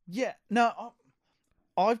 Yeah. No,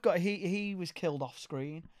 I've got he was killed off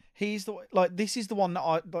screen. He's the like this is the one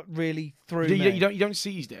that really threw me. You don't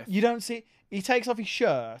see his death. You don't see. He takes off his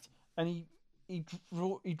shirt and he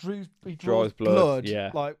draws blood,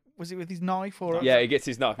 yeah. Like was it with his knife or? Yeah, he gets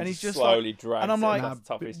his knife And and he's he just slowly drags and I'm it like, across the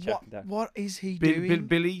top of his chest and down. what is he doing?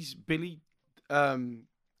 Billy's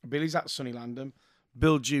at Sonny Landham.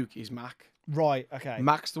 Bill Duke is Mac. Right. Okay.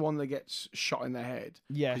 Mac's the one that gets shot in the head.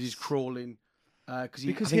 Yes. Because he's crawling. Because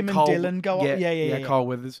I think him and Carl- Dylan go up. Yeah. Carl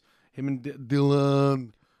Withers. Him and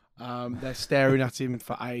Dylan. They're staring at him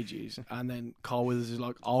for ages, and then Carl Withers is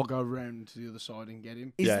like, "I'll go round to the other side and get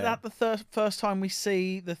him." Is Yeah, that the first time we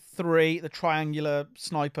see the triangular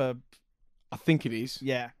sniper? I think it is.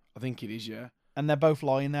 Yeah. I think it is. Yeah. And they're both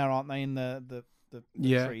lying there, aren't they, in the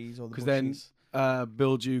Yeah, trees or the 'cause bushes? then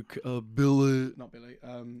Bill Duke,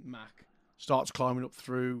 Mac starts climbing up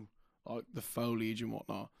through like the foliage and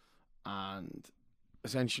whatnot, and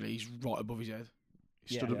essentially he's right above his head.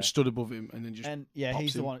 He stood above him, and then just he's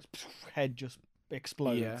pops the him. one that's head just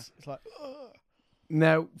explodes. Yeah. It's like, ugh.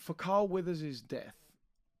 Now for Carl Withers' death,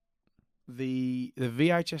 the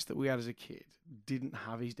VHS that we had as a kid didn't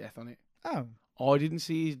have his death on it. Oh, I didn't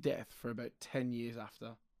see his death for about 10 years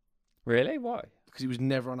after. Really? Why? Because it was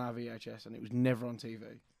never on our VHS and it was never on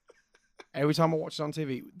TV. Every time I watched it on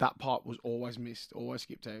TV, that part was always missed, always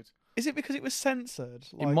skipped out. is it because it was censored?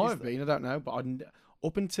 It might have been, I don't know, but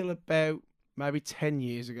up until about maybe 10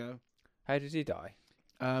 years ago. How did he die?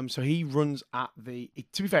 So he runs at to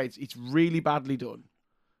be fair, it's really badly done.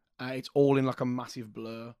 It's all in like a massive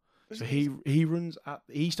blur. So he runs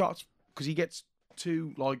he starts, because he gets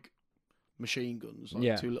two like machine guns, like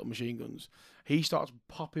Yeah. two little machine guns. He starts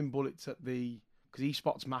popping bullets at because he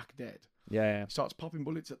spots Mac dead. Yeah. He starts popping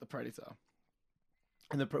bullets at the Predator.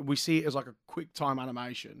 And we see it as like a quick time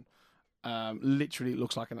animation. Literally, it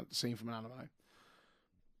looks like a scene from an anime.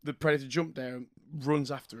 The Predator jumps down, runs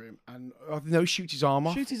after him, and shoots his arm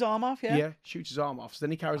off. Shoots his arm off, yeah. Yeah, shoots his arm off. So then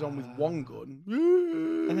he carries on with one gun.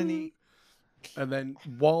 And then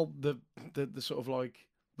while the sort of like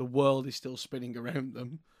the world is still spinning around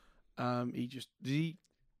them, He just did he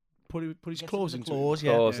put his Gets him claws with into the claws, him?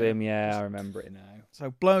 yeah. Claws him, yeah, I remember it now.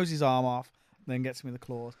 So blows his arm off, then gets him with the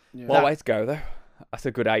claws. Yeah. What way to go though? That's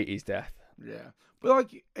a good 80s death. Yeah, but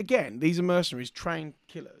like again, these are mercenaries, trained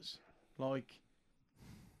killers. Like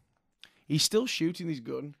he's still shooting his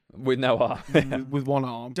gun With no arm. with one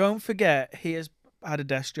arm. Don't forget, he has had a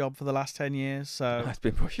desk job for the last 10 years, so That's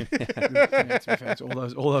been pushing. Yeah, to be fair,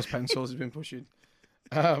 all those pencils have been pushing.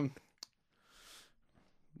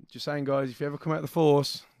 Just saying, guys, if you ever come out of the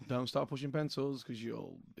force, don't start pushing pencils because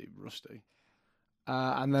you'll be rusty.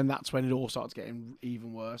 And then that's when it all starts getting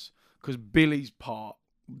even worse because Billy's part.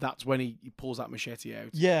 That's when he pulls that machete out,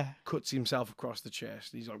 yeah. cuts himself across the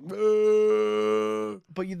chest. He's like, "Whoa!"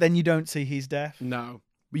 But then you don't see he's deaf. No,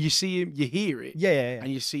 but you see him, you hear it, Yeah. and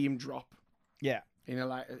you see him drop. Yeah. In a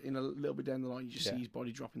little bit down the line, you just Yeah. see his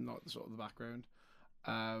body dropping like the sort of the background,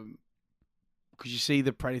 because you see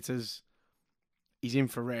the predators. He's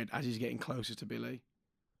infrared as he's getting closer to Billy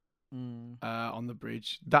on the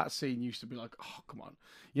bridge. That scene used to be like, oh come on,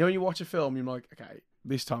 you know when you watch a film, you're like, okay,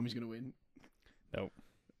 this time he's gonna win. Nope.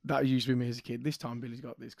 That used to be me as a kid. This time Billy's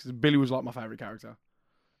got this because Billy was like my favorite character.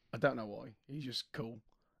 I don't know why. He's just cool.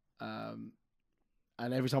 And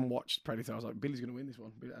every time I watched Predator, I was like, Billy's gonna win this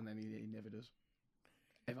one, and then he never does.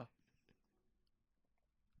 Ever.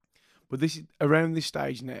 But this is around this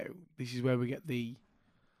stage now. This is where we get the.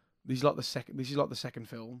 This is like the second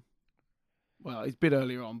film. Well, it's a bit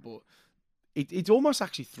earlier on, but it's almost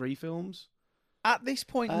actually 3 films. At this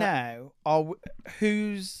point now,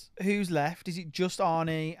 who's left? Is it just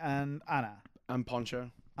Arnie and Anna? And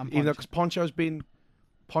Poncho. And Even though Poncho? because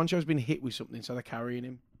Poncho's been hit with something, so they're carrying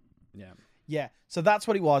him. Yeah. Yeah, so that's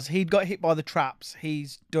what it was. He'd got hit by the traps.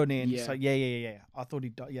 He's done in. Yeah. So yeah. I thought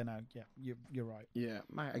he'd. Yeah, no, yeah, you're right. Yeah,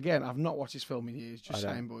 mate. Again, I've not watched this film in years. Just I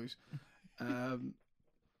don't. saying, boys.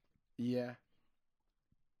 Yeah.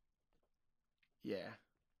 Yeah.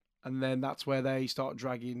 And then that's where they start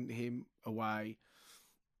dragging him away.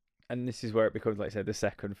 And this is where it becomes, like I said, the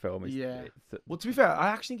second film. Yeah. Well, to be fair, I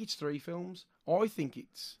actually think it's 3 films. I think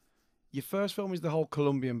it's your first film is the whole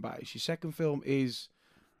Colombian base. Your second film is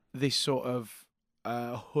this sort of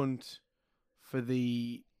hunt for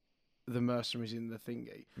the mercenaries in the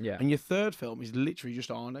thingy. Yeah. And your third film is literally just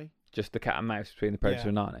Arnie. Just the cat and mouse between the Predator Yeah.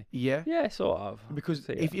 and Arnie. Yeah. Yeah, sort of. Because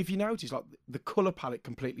So, yeah. if you notice, like the color palette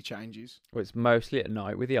completely changes. Well, it's mostly at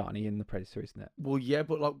night with the Arnie and the Predator, isn't it? Well, yeah,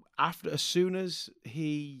 but like as soon as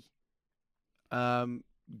he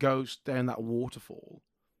goes down that waterfall,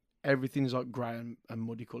 everything's like grey and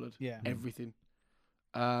muddy coloured. Yeah. Everything.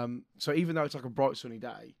 So even though it's like a bright sunny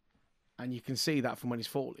day, and you can see that from when he's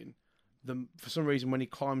falling, for some reason when he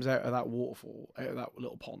climbs out of that waterfall, out of that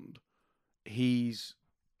little pond, he's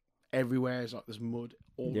everywhere. Is like there's mud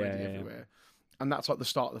already everywhere, and that's like the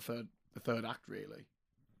start of the third act really.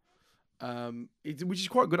 Which is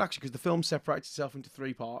quite good actually because the film separates itself into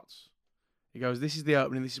 3 parts. He goes, this is the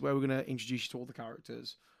opening, this is where we're going to introduce you to all the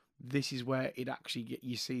characters. This is where it actually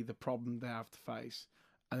you see the problem they have to face.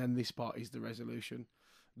 And then this part is the resolution.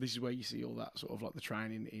 This is where you see all that sort of like the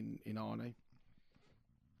training in Arnie.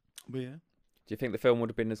 But yeah. Do you think the film would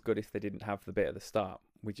have been as good if they didn't have the bit at the start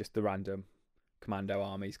with just the random commando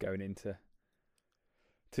armies going into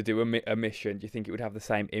to do a mission? Do you think it would have the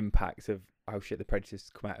same impact of, oh shit, the Predators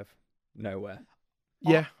come out of nowhere?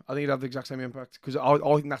 Yeah, I think it'd have the exact same impact because I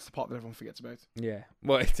think that's the part that everyone forgets about. Yeah.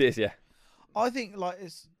 Well, it is, yeah. I think like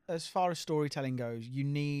as far as storytelling goes, you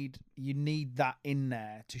need that in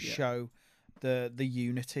there to Yeah. show the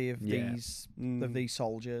unity of Yeah. these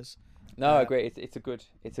soldiers. No, I agree. It's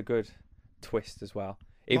a good twist as well.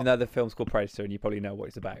 Even though the film's called Predator and you probably know what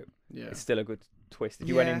it's about, Yeah. it's still a good twist. If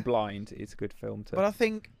you went Yeah. in blind, it's a good film to. But I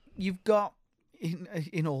think you've got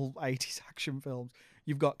in all 80s action films,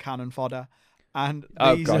 you've got cannon fodder, and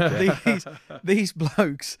Oh, these gotcha. these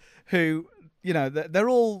blokes who they're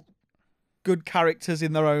all good characters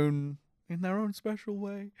in their own special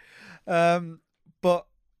way. But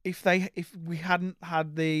if we hadn't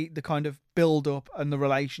had the kind of build up and the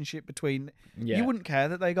relationship between, you wouldn't care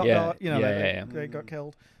that they got they got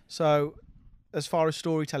killed. So as far as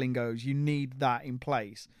storytelling goes, you need that in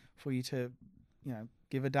place for you to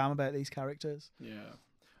give a damn about these characters. Yeah.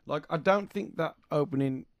 Like, I don't think that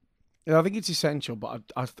opening... I think it's essential, but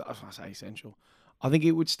I say essential. I think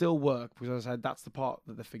it would still work because, as I said, that's the part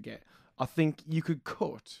that they forget. I think you could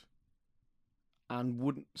cut and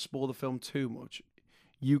wouldn't spoil the film too much.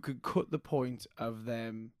 You could cut the point of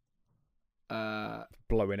them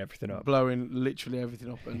blowing everything up. blowing literally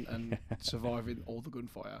everything up and surviving all the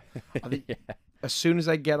gunfire. I think as soon as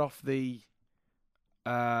they get off the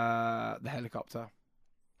helicopter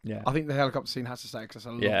Yeah. I think the helicopter scene has to stay because I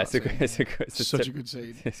love Yeah, that scene. it's Such a good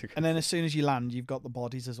scene. And then as soon as you land, you've got the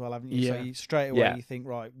bodies as well, haven't you? So Yeah. you, straight away Yeah. you think,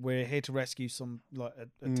 right, we're here to rescue some like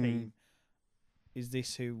a team. Is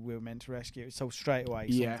this who we're meant to rescue? So straight away,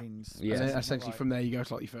 Yeah. something's Yeah. And then something's not essentially right. from there you go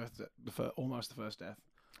to like almost the first death.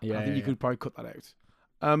 Yeah, I think you could probably cut that out.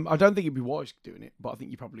 I don't think it'd be wise doing it, but I think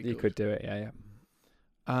you probably You could do it. Yeah,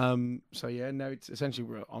 yeah. So yeah, no, it's essentially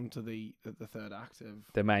we're on to the third act of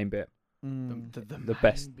The main bit, the the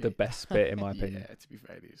best main bit. bit in my opinion. Yeah, to be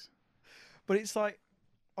fair, it is. But it's like,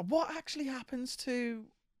 what actually happens to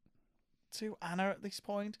Anna at this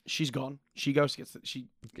point? She's gone. She goes to get she.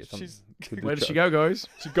 Get on She's- to the Where does she chop- go, guys?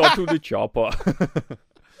 She got to the chopper.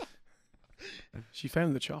 She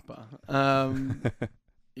found the chopper.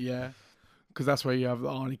 Yeah, because that's where you have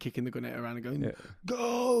Arnie kicking the gun at her around and going, Yeah.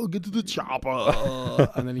 "Go, get to the chopper!"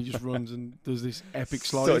 And then he just runs and does this epic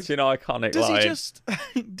slide. Such an iconic Does line. he just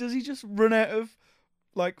does he just run out of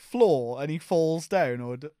like floor and he falls down,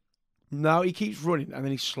 or No, he keeps running and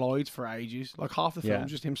then he slides for ages. Like half the film's Yeah.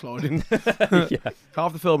 just him sliding. Yeah.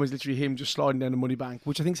 Half the film is literally him just sliding down the money bank,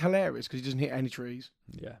 which I think is hilarious because he doesn't hit any trees.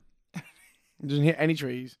 Yeah. He doesn't hit any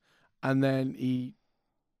trees, and then he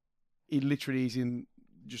literally is in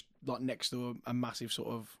just like next to a massive sort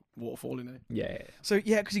of waterfall in there. Yeah. so?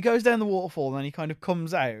 Yeah, because he goes down the waterfall and then he kind of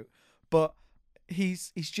comes out, but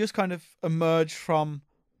he's just kind of emerged from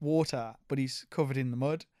water, but he's covered in the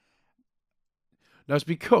mud. No, it's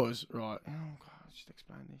because right. Oh god, just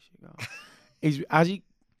explain this. You go.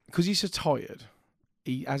 Because he's so tired.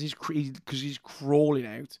 Because he's crawling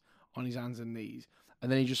out on his hands and knees,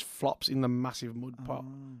 and then he just flops in the massive mud pot,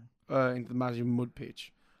 into the massive mud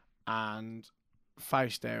pitch, and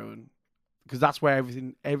face down. Because that's where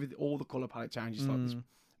all the color palette changes, like this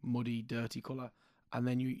muddy, dirty color, and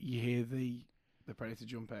then you hear the predator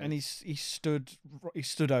jump out. And he stood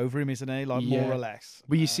over him, isn't he? Like more Yeah. or less.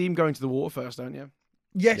 But you see him go into the water first, don't you?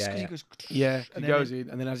 Yes, Yeah, because yeah. he goes. Yeah, he and then goes in,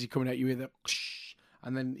 and then as he's coming out, you hear the,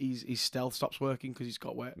 and then his stealth stops working because he's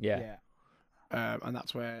got wet. Yeah. And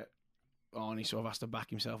that's where Arnie sort of has to back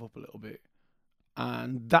himself up a little bit,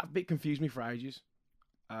 and that bit confused me for ages.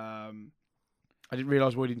 I didn't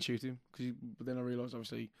realise why he didn't shoot him, but then I realised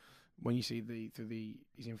obviously when you see through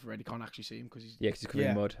his infrared, you can't actually see him because he's Yeah, because he's covered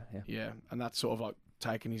in mud. Yeah. yeah, and that's sort of like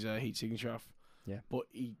taking his heat signature off. Yeah. But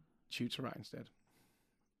he shoots a rat instead,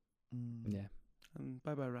 Yeah. and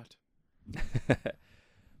bye rat.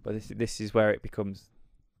 But this is where it becomes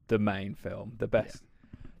the main film, the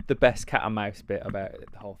best cat and mouse bit about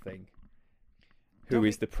the whole thing. Who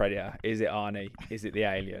is the predator? Is it Arnie? Is it the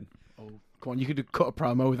alien? Oh, come on, you could cut a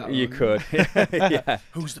promo with that. You right? could. Yeah.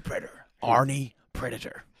 Who's the predator? Arnie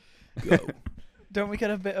Predator. Go. Don't we get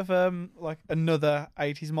a bit of like another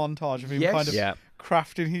 80s montage of him Yes. kind of Yeah.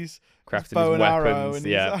 crafting his Crafting bow his and arrow weapons. and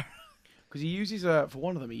Yeah. his Because he uses for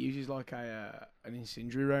one of them, he uses like an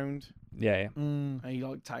incendiary round, Yeah. and he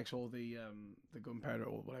like takes all the gunpowder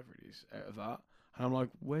or whatever it is out of that. And I'm like,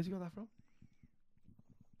 where's he got that from?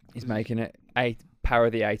 He's making it power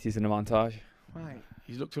of the 80s in a montage. Right.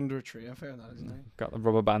 He's looked under a tree. I found that, isn't he? Got the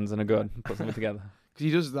rubber bands and a gun. Put something together. Because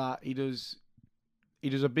he does that. He does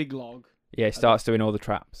a big log. Yeah, he starts doing all the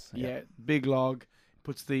traps. Yeah, big log.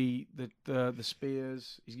 Puts the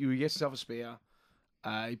spears. He gets himself a spear.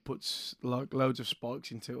 He puts loads of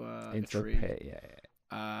spikes into a Into a tree. pit.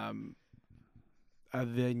 Yeah. And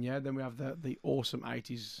then we have the awesome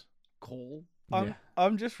 80s call.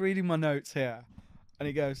 I'm just reading my notes here, and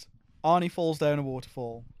it goes: Arnie falls down a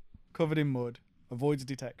waterfall, covered in mud, avoids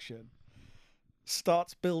detection,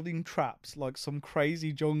 starts building traps like some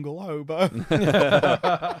crazy jungle hobo.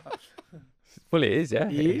 Well, it is. Yeah.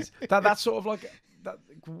 He is. That's sort of like that.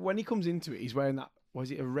 When he comes into it, he's wearing that. Was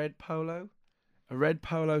it a red polo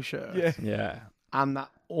shirt? Yeah. Yeah. And that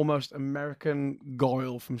almost American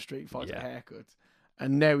Goyle from Street Fighter Yeah. haircut.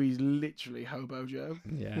 And now he's literally Hobo Joe.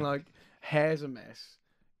 Yeah. Like, hair's a mess,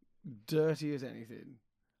 dirty as anything.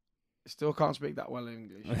 Still can't speak that well in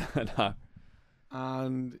English. No.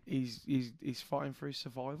 And he's fighting for his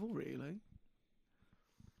survival, really.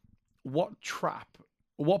 What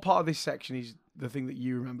part of this section is the thing that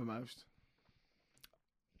you remember most?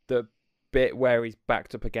 The bit where he's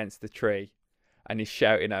backed up against the tree and he's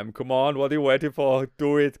shouting at him, "Come on, what are you waiting for?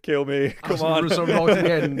 Do it, kill me, come on." So right at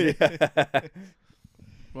the end. Yeah.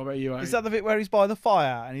 What about you, Andy? Is that the bit where he's by the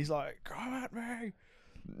fire and he's like, "Come at me"?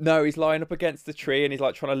 No, he's lying up against the tree and he's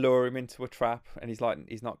like trying to lure him into a trap and he's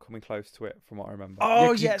not coming close to it from what I remember.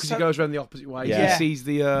 Oh because he goes around the opposite way. Yeah. He sees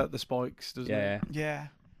the spikes, doesn't Yeah. yeah.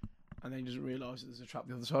 he? And then he doesn't realise that there's a trap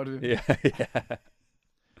the other side of him. Yeah. Yeah.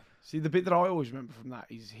 See, the bit that I always remember from that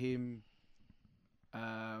is him,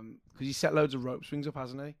 because he set loads of rope swings up,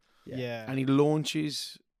 hasn't he? Yeah. And he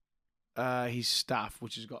launches his staff,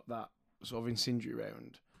 which has got that sort of incendiary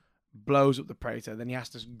round, blows up the Predator. Then he has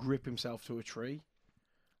to grip himself to a tree,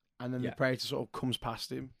 and then the Predator sort of comes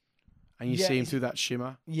past him, and you see him through that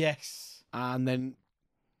shimmer. Yes. And then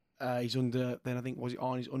he's under. Then I think was it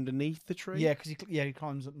Arnie's underneath the tree? Yeah, because he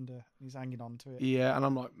climbs up under. He's hanging on to it. Yeah, and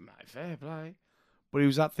I'm like, mate, fair play. But it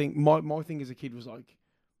was that thing. My thing as a kid was like,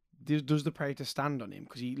 does the Predator stand on him?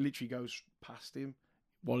 Because he literally goes past him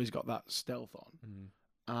while he's got that stealth on,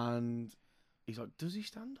 and he's like, does he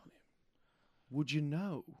stand on him? Would you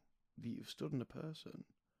know that you've stood on a person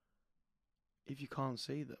if you can't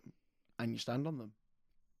see them and you stand on them?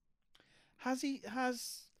 Has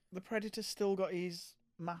the Predator still got his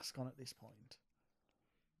mask on at this point?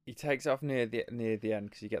 He takes off near the end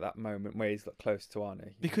because you get that moment where he's like close to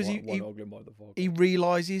Arnie. Because he he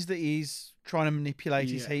realizes that he's trying to manipulate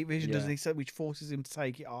his Yeah. heat vision, Yeah. doesn't he? So, which forces him to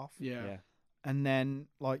take it off. Yeah. And then,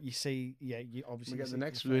 like you see, you obviously We get see the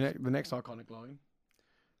next face. the next iconic line.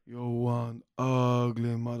 You're one ugly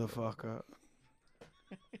motherfucker.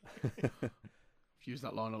 I've used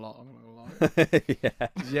that line a lot. I'm not gonna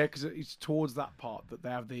lie. Yeah, because it's towards that part that they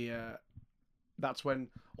have the. That's when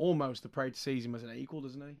almost the Predator sees him as an equal,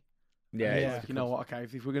 doesn't he? Yeah. And he's Yeah. like, you know what? Okay,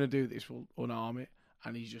 if we're gonna do this, we'll unarm it,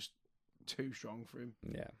 and he's just too strong for him.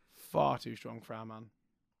 Yeah. Far too strong for our man.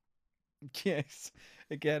 Yes.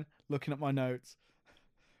 Again, looking at my notes.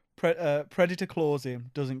 Predator claws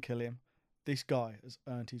him, doesn't kill him. This guy has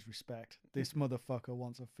earned his respect. This motherfucker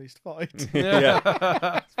wants a fist fight.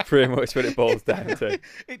 Yeah. It's pretty much what it boils down to.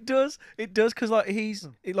 It does, because like he's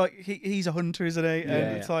a hunter, isn't he? And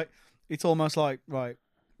Yeah. it's like it's almost like right,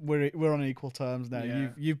 we're on equal terms now. Yeah.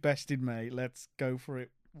 You've bested me. Let's go for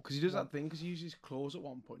it. Because he does that thing. Because he uses his claws at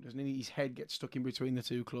one point, doesn't he? His head gets stuck in between the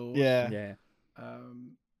two claws. Yeah. Yeah.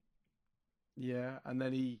 Yeah, and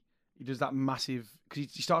then he does that massive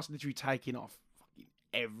because he starts literally taking off fucking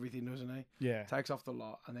everything, doesn't he? Yeah. Takes off the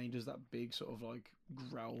lot, and then he does that big sort of like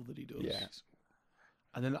growl that he does. Yeah.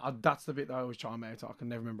 And then that's the bit that I always chime out. I can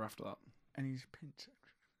never remember after that. And he's pinched.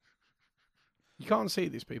 You can't see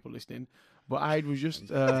this, people listening, but Aid was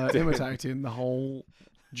just imitating the whole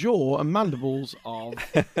jaw and mandibles of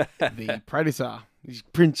the Predator. These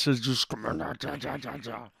princes just coming out.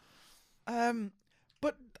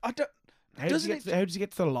 But I don't. How does he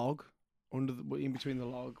get to the log in between the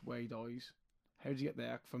log where he dies? How does he get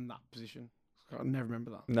there from that position? I never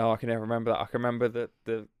remember that. No, I can never remember that. I can remember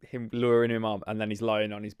the him luring him on, and then he's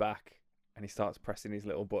lying on his back, and he starts pressing his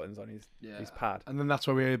little buttons on his pad. And then that's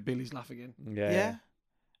where we hear Billy's laugh again. Yeah.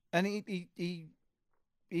 And he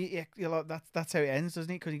like that's how it ends, doesn't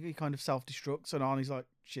he? Because he kind of self-destructs, and Arnie's like,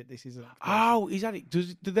 "Shit, this isn't." Oh, is that it?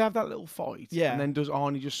 Did they have that little fight? Yeah. And then does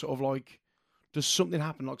Arnie just sort of like, does something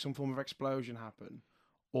happen, like some form of explosion happen,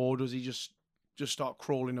 or does he just start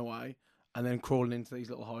crawling away and then crawling into these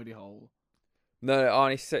little hidey hole? No,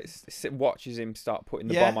 Arnie watches him start putting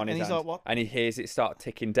the bomb on his he's hand, like, "What?" and he hears it start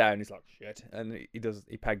ticking down. He's like, "Shit!" And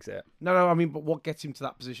he pegs it. No, I mean, but what gets him to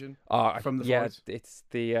that position? From the fight? It's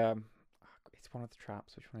the it's one of the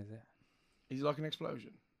traps. Which one is it? Is it like an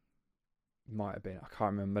explosion, Might have been. I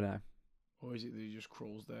can't remember now. or is it that he just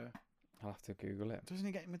crawls there? I'll have to Google it. Doesn't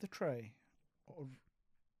he get him with the tray? Or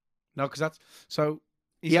No, because that's so.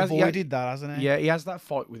 he's He has- avoided that, hasn't he? Yeah, he has that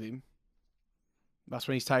fight with him. That's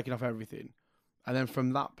when he's taking off everything. And then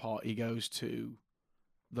from that part, he goes to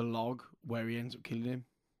the log where he ends up killing him.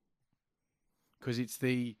 Because it's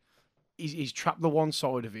he's trapped the one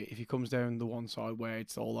side of it. If he comes down the one side where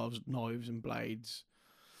it's all those knives and blades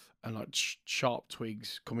and like sharp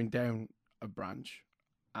twigs coming down a branch.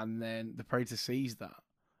 And then the Predator sees that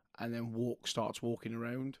and then starts walking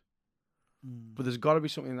around. But there's got to be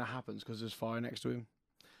something that happens because there's fire next to him.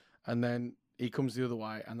 And then he comes the other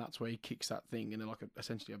way, and that's where he kicks that thing, and like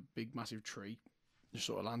essentially a big, massive tree just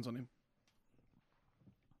sort of lands on him.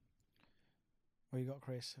 What you got,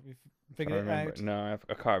 Chris? Have you I figured it remember out? No,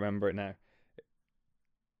 I can't remember it now.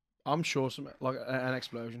 I'm sure an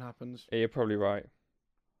explosion happens. You're probably right.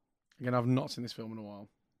 Again, I've not seen this film in a while.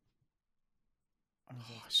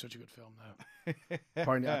 Oh, it's such a good film, though.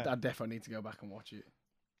 Probably, I definitely need to go back and watch it.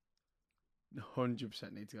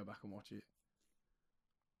 100% need to go back and watch it.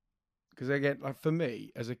 Because again, like for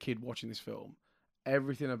me, as a kid watching this film,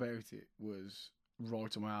 everything about it was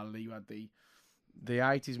right on my alley. You had the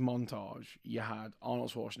 80s montage. You had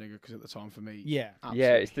Arnold Schwarzenegger, because at the time for me, Yeah.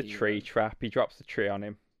 Yeah, it's the absolute tree hero. trap. He drops the tree on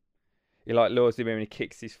him. He like lures him in and he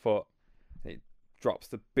kicks his foot. It drops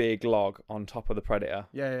the big log on top of the Predator.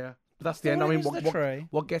 Yeah. But that's the end. I mean, the tray.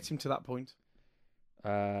 what gets him to that point?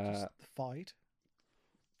 Just the fight.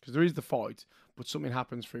 Because there is the fight, but something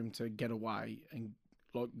happens for him to get away and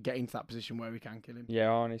like get into that position where we can kill him. Yeah,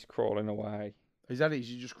 Arnie's crawling away. Is that it?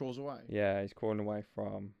 He just crawls away. Yeah, he's crawling away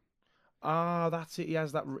from. Ah, that's it. He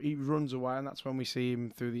has that. He runs away, and that's when we see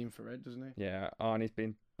him through the infrared, doesn't he? Yeah, Arnie's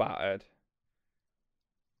been battered,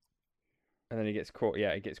 and then he gets crawled.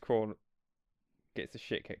 Yeah, he gets crawled. Gets the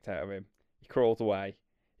shit kicked out of him. He crawls away.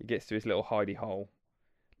 He gets to his little hidey hole,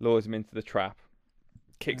 lures him into the trap,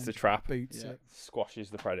 kicks And the trap, Boots Yeah. it. squashes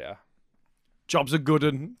the predator. Job's a good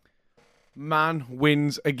un. Man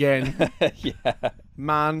wins again. Yeah.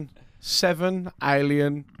 Man 7,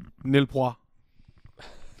 Alien, nil point.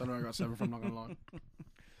 Don't know where I got 7 from. Not gonna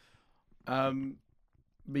lie.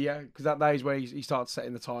 But yeah, because that day is where he starts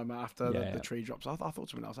setting the timer after Yeah. the tree drops. I thought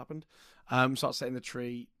something else happened. Starts setting the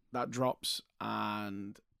tree, that drops,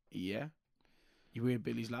 and yeah, you hear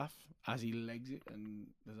Billy's laugh as he legs it, and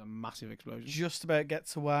there's a massive explosion. Just about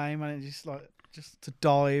gets away, man. It's just to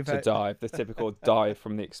dive. To out. dive, the typical dive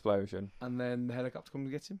from the explosion. And then the helicopter comes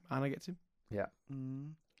and gets him. Anna gets him.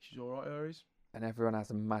 Mm. She's all right, Aries. And everyone has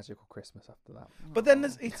a magical Christmas after that. But then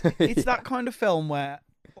it's that kind of film where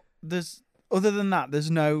there's other than that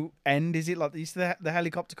there's no end. Is it like the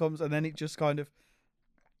helicopter comes and then it just kind of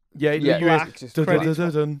Yeah, Yeah, you hear black just credits.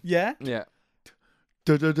 dun-dun-dun-dun, Yeah. Yeah.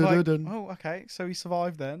 dun-dun-dun-dun-dun. Oh, okay. So he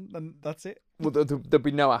survived then, and that's it. Well, there'll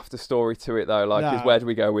be no after story to it though. Like, 'cause No. where do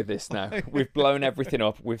we go with this now? We've blown everything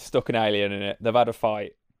up. We've stuck an alien in it. They've had a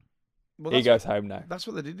fight. Well, He that's goes home now. That's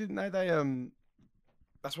what they did, didn't they?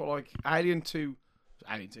 That's what like Alien 2,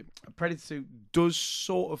 Predator 2 does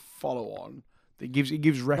sort of follow on. It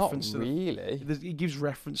gives reference Not to really. it gives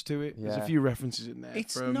reference to it. There's a Yeah. few references in there.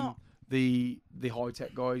 It's from not. the high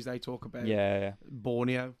tech guys they talk about. Yeah.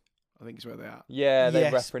 Borneo, I think is where they are. Yeah, they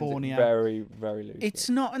Yes, reference Borneo. it very, very loosely. It's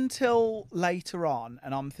not until later on,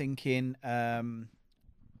 and I'm thinking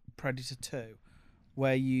Predator 2,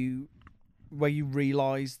 where you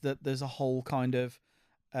realise that there's a whole kind of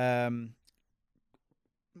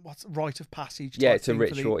what's rite of passage. yeah, type it's a thing for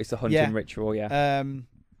the- ritual. It's a hunting Yeah. ritual. Yeah.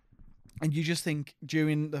 And you just think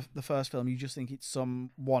during the first film, you just think it's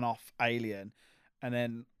some one-off alien, and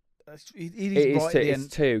then it It is is right two, at the it's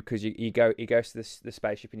end. two because he goes to the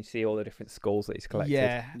spaceship and you see all the different skulls that he's collected.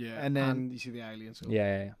 Yeah, Yeah, and then you see the aliens.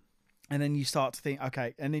 Yeah. and then you start to think,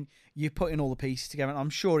 okay, and then you're putting all the pieces together. And I'm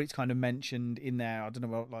sure it's kind of mentioned in there. I don't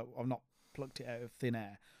know, like I've not plucked it out of thin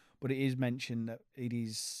air, but it is mentioned that it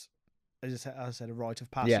is, as I said, a rite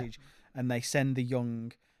of passage, and they send the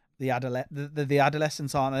young. The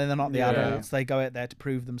adolescents aren't they? They're not the Yeah. adults. They go out there to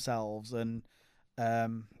prove themselves and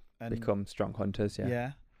Become strong hunters.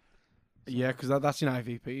 Yeah. Yeah, because that's in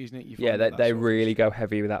IVP, isn't it? You Yeah, find they that they sort of really stuff. go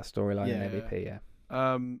heavy with that storyline Yeah. in AVP. Yeah.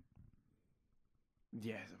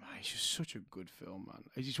 Yeah, man, it's just such a good film, man.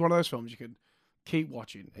 It's just one of those films you can keep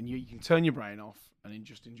watching and you can turn your brain off and then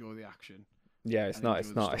just enjoy the action. Yeah, it's And not. enjoy It's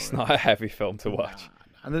the not. It's story. not a heavy film to watch. Nah.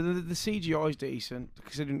 And the CGI is decent,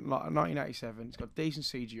 considering like 1987. It's got decent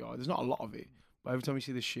CGI. There's not a lot of it, but every time you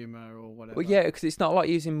see the shimmer or whatever. Well, yeah, because it's not like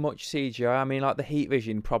using much CGI. I mean, like the heat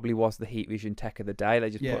vision probably was the heat vision tech of the day.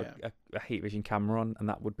 They just Yeah. put a heat vision camera on, and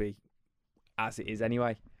that would be as it is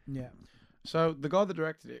anyway. Yeah. So the guy that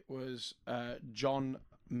directed it was John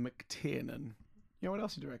McTiernan. You know what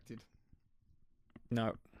else he directed?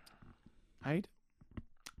 No. Aid?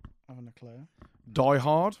 Having a clue. Die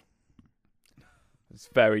Hard, It's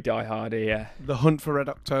very Die Hard. Yeah. The Hunt for Red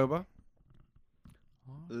October,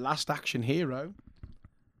 Last Action Hero.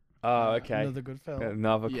 Oh, okay. Another good film.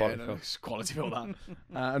 Another Yeah, quality no, film. it's quality film that.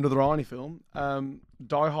 Another Arnie film.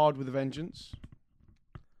 Die Hard with a Vengeance.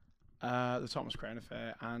 The Thomas Crown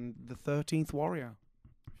Affair and The 13th Warrior.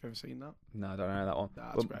 Have you ever seen that? No, I don't know that one.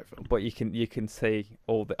 That's a great film. But you can see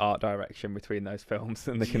all the art direction between those films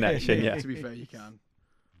and the connection. Yeah. To be fair, you can.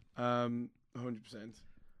 100%.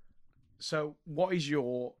 So, what is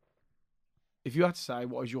your? If you had to say,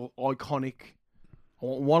 what is your iconic? I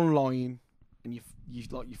want one line, and you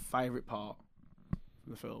like your favourite part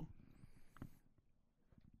from the film.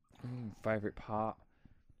 Favorite part.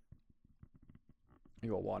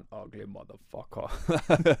 You're one ugly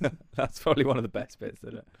motherfucker. That's probably one of the best bits,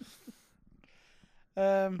 isn't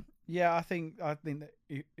it? Yeah, I think that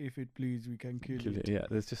if it bleeds, we can kill it. Yeah,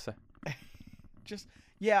 there's just so.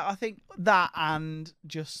 Yeah, I think that and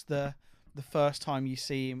just the first time you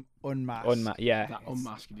see him unmasked. Yeah. That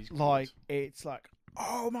unmasking is Like it's like,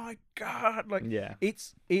 oh my god! Like Yeah.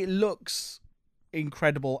 it looks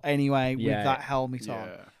incredible anyway with Yeah. that helmet on.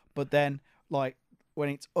 Yeah. But then like when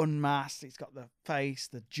it's unmasked, it's got the face,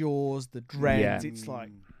 the jaws, the dreads. Yeah. It's like,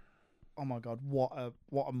 oh my god, what a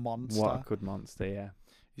monster! What a good monster, yeah.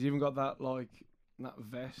 He's even got that that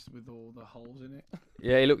vest with all the holes in it.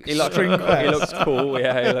 Yeah, he looks String he vest. looks cool,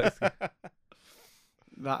 yeah, he looks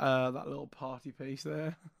That little party piece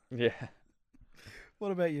there. yeah.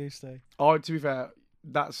 What about you, Steve? Oh, to be fair,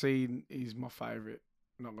 that scene is my favourite.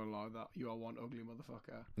 Not gonna lie, that you are one ugly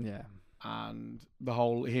motherfucker, Yeah. and the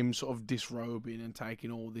whole him sort of disrobing and taking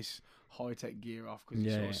all this high tech gear off because he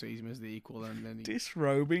Yeah, sort of yeah. sees him as the equal, and then he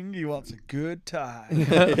Disrobing, he wants a good time.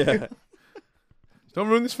 Yeah. don't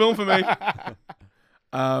ruin this film for me.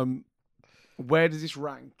 Where does this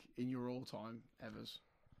rank in your all-time evers?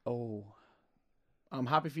 Oh. I'm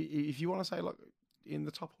happy if you want to say like in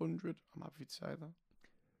the top 100. I'm happy to say that.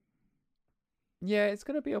 Yeah, it's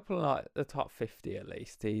gonna be up in like the top 50 at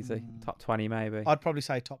least, easy. Top 20 maybe. I'd probably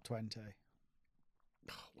say top 20.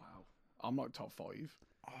 Oh, wow, I'm like top 5.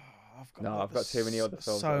 Oh, I've No, I've got too many other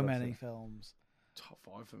films I'd So love many to. films. Top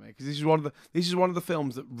 5 for me because this is one of the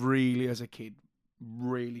films that really, as a kid,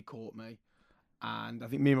 really caught me. And I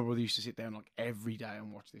think me and my brother used to sit down like every day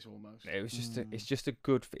and watch this almost. It was just it's just a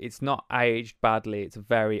good. It's not aged badly. It's a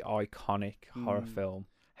very iconic horror film.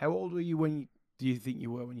 How old were you do you think you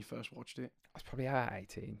were when you first watched it? I was probably about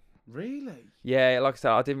 18. Really? Yeah, like I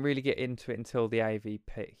said, I didn't really get into it until the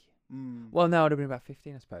AVP. Well, no, I'd have been about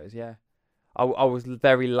 15, I suppose. Yeah, I was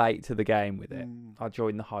very late to the game with it. I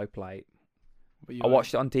joined the hype late. I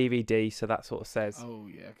watched it on DVD, so that sort of says. Oh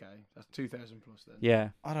yeah, okay, that's 2000 plus then. Yeah.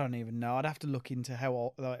 I don't even know. I'd have to look into how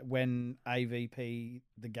old, like, when AVP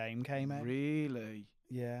the game came out. Really?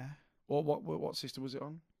 Yeah. What system was it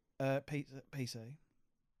on? PC.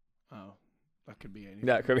 Oh, that could be anything.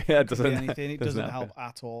 That could be. That Could be doesn't. anything. It doesn't doesn't help help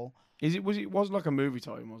at all. Was like a movie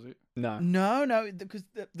time, was it? No. No, because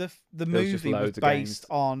the was movie just was loads of based games.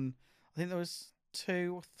 on. I think there was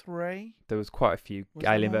 2 or 3. There was quite a few Was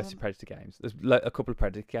there Alien more vs than- Predator games. There's a couple of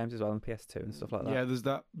Predator games as well on PS2 and stuff like that. Yeah, there's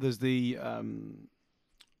that. There's the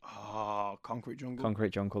Concrete Jungle.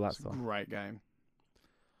 Concrete Jungle, That's that's a the one. great game.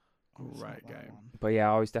 Oh, it's not Great that game. one. But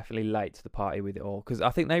yeah, I was definitely late to the party with it all because I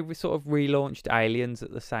think they sort of relaunched Aliens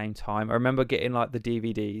at the same time. I remember getting like the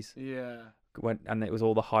DVDs Yeah. and it was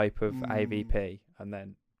all the hype of Mm. AVP, and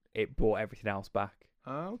then it brought everything else back.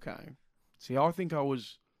 Okay. See, I think I'm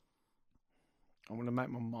going to make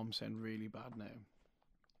my mum sound really bad now.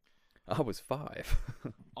 I was 5.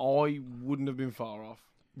 I wouldn't have been far off.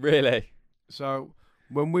 Really? So,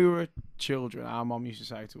 when we were children, our mum used to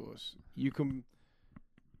say to us,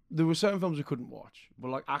 there were certain films we couldn't watch, but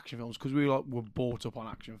like action films, because we were brought up on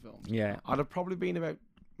action films. Yeah. I'd have probably been about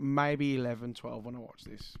maybe 11, 12 when I watched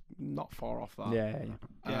this. Not far off that. Yeah.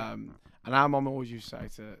 Yeah. And our mum always used to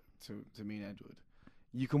say to me and Edward,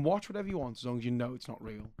 you can watch whatever you want as long as you know it's not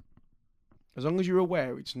real. As long as you're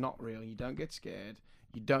aware it's not real, you don't get scared,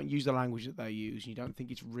 you don't use the language that they use, you don't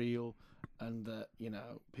think it's real, and that,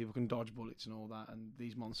 people can dodge bullets and all that, and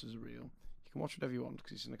these monsters are real. You can watch whatever you want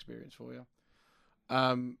because it's an experience for you.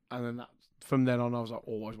 And then from then on, I was like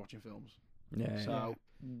always watching films. Yeah. So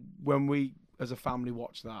when we, as a family,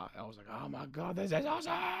 watched that, I was like, oh my God, this is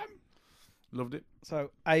awesome! Loved it.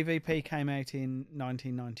 So AVP came out in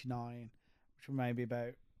 1999, which was maybe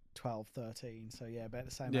about 12, 13. So yeah, about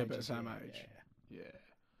the same Yeah, age. about the as same you. age. Yeah.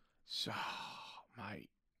 So, mate,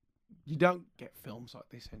 you don't get films like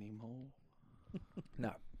this anymore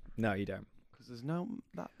No, you don't. because there's not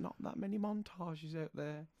that many montages out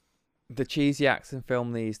there. The cheesy action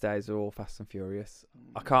film these days are all Fast and Furious.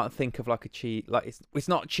 I can't think of like a cheese like it's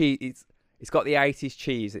not cheese. It's got the 80s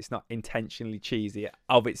cheese. It's not intentionally cheesy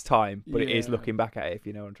of its time, but it is Yeah. looking back at it. If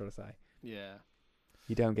you know what I'm trying to say, Yeah.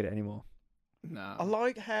 you don't get it anymore. No. I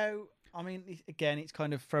like how, I mean, again, it's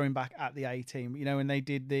kind of throwing back at the A-Team. You know, when they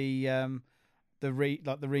did the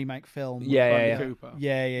remake film. with Yeah, Bradley yeah. Cooper.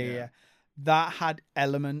 Yeah. That had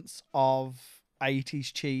elements of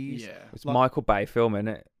 80s cheese. Yeah. It's Like- Michael Bay film, isn't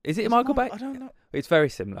it? Is it Is Michael Mar- Bay? I don't know. It's very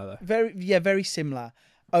similar though. Very similar.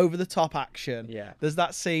 Over the top action. Yeah. There's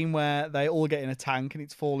that scene where they all get in a tank and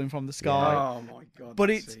it's falling from the sky. Oh my God. But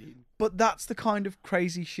that it's- scene. But that's the kind of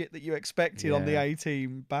crazy shit that you expected on the Yeah.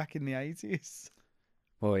 A-Team back in the 80s.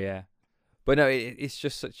 Well, yeah. But no, it's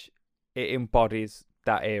just such. It embodies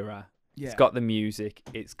that era. Yeah. It's got the music.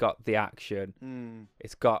 It's got the action. Mm.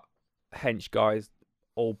 It's got hench guys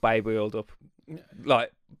all baby oiled up,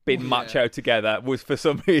 like being Yeah. macho together. Was for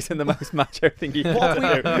some reason the most macho thing you What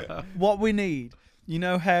could we- do. What we need, you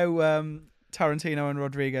know how Tarantino and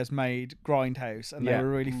Rodriguez made Grindhouse, and they Yeah. were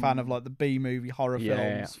really fan of like the B-movie horror Yeah.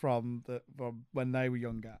 films from when they were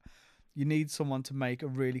younger. You need someone to make a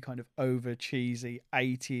really kind of over cheesy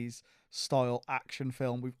 80s style action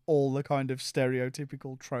film with all the kind of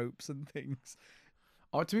stereotypical tropes and things.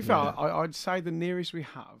 To be fair, Yeah. I'd say the nearest we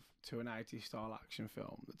have to an 80s style action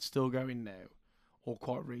film that's still going now, or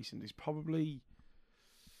quite recent, is probably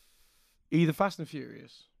either Fast and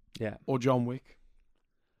Furious Yeah. or John Wick.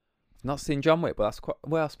 Not seen John Wick, but that's quite.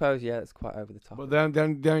 Well, I suppose yeah, it's quite over the top. But the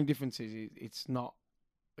only difference is it's not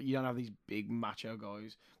you don't have these big macho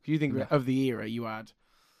guys. 'Cause you think No. of the era, you had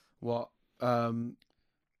what Arnold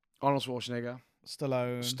Schwarzenegger,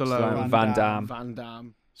 Stallone, Van Damme. Van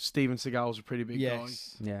Damme, Steven Seagal's a pretty big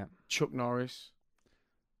Yes. Yeah. guy. Chuck Norris.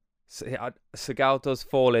 Seagal does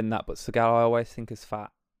fall in that, but Seagal I always think is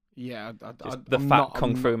fat. Yeah, Just the fat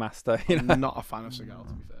kung fu master. You know? I'm not a fan of Seagal,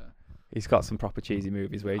 to be fair. He's got some proper cheesy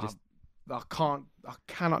movies where he just I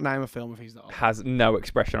cannot name a film if he's that old. has no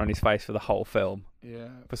expression on his face for the whole film. Yeah.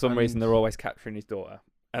 For some reason, they're always capturing his daughter,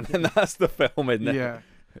 and then that's the film, isn't it? Yeah.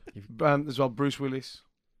 As well, Bruce Willis.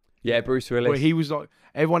 Yeah, Bruce Willis. Where he was like,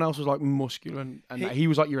 everyone else was like muscular, and he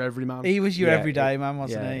was like your everyman. He was your Yeah, everyday man,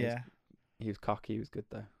 wasn't yeah, he? he Yeah. He was cocky. He was good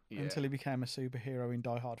though. Yeah. Until he became a superhero in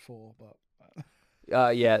Die Hard 4,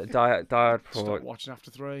 but Yeah, Die Hard. Stop watching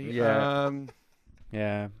after 3. Yeah.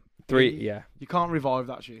 Yeah, 3. you- Yeah. You can't revive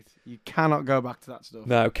that shit. You cannot go back to that stuff.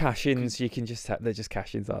 No cash-ins. You can just they're just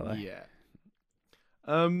cash-ins, aren't they?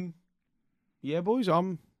 Yeah. Yeah, boys.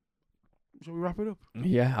 Shall we wrap it up?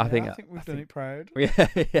 Yeah, I think we've done it proud. Yeah,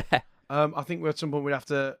 yeah. I think at some point we're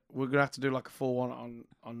gonna have to do like a full one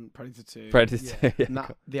on Predator 2. Predator. Yeah. Yeah. And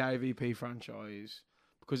that, the AVP franchise.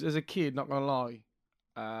 Because as a kid, not gonna lie,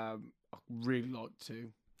 I really liked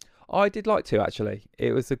 2. I did like to actually.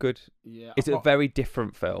 It was a good. Yeah. It's a very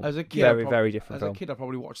different film. As a kid, very different as film. a kid, I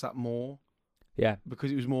probably watched that more Yeah,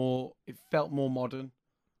 because it felt more modern.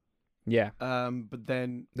 yeah. But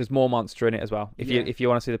then There's more monster in it as well. If Yeah. you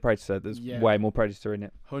want to see the Predator, there's Yeah. way more Predator in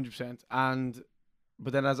it. 100%.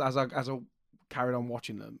 But then as I carried on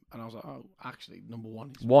watching them, and I was like, oh, actually, number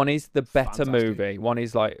 1 is One is the better fantastic. movie. One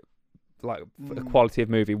is like a Mm. quality of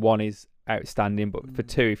movie. One is outstanding. But for Mm.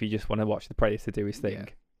 2, if you just want to watch the Predator do his thing, Yeah.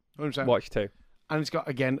 100%. watch 2. And it's got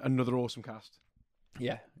again another awesome cast.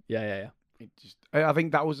 Yeah, yeah. I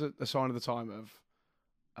think that was a sign of the time of.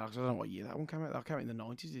 'Cause I don't know what year that one came out. That came out in the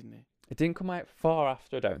 90s, didn't it? It didn't come out far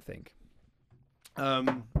after, I don't think.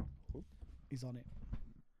 He's on it.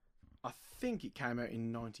 I think it came out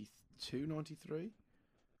in 92, 93.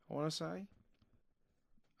 I want to say.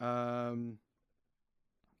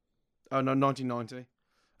 Oh no, 1990.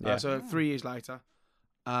 Yeah. So 3 years later.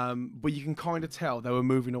 But you can kind of tell they were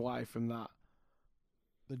moving away from that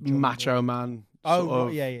The jungle. macho man Oh, sort of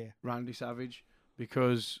right, yeah. Randy Savage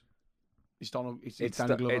because it's It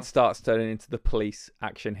Danny Glover. starts turning into the police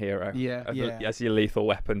action hero. Yeah, As your Lethal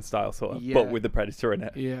Weapon style sort of, Yeah. but with the Predator in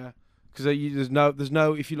it. yeah. Because there's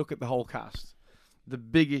no. If you look at the whole cast, the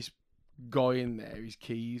biggest guy in there is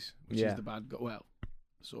Keys, which Yeah. is the bad guy. Well,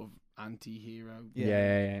 sort of anti-hero.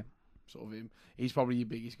 Yeah. Sort of him. He's probably your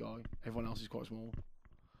biggest guy. Everyone else is quite small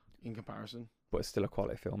in comparison. But it's still a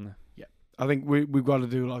quality film though. I think we've got to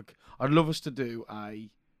do like. I'd love us to do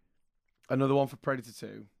another one for Predator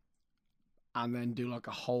 2, and then do like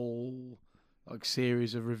a whole like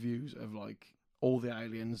series of reviews of like all the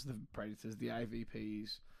aliens, the Predators, the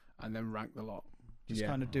AVPs, and then rank the lot. Just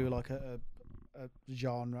kind of do like a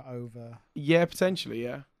genre over Yeah, potentially,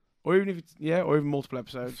 yeah. Or even if it's or even multiple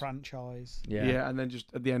episodes. franchise. Yeah. And then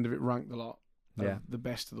just at the end of it rank the lot. Of Yeah. the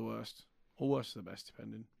best to the worst. Or worst to the best,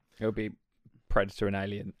 depending. It'll be Predator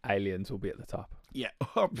and Aliens will be at the top. Yeah.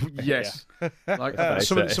 Yes. Like Okay, some of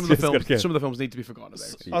so the it's films gonna go- some of the films need to be forgotten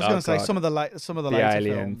about. I was going to say God. some of the The later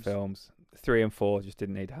Alien films. 3 and 4 just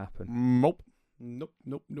didn't need to happen. Nope.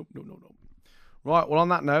 Right, well on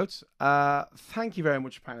that note, thank you very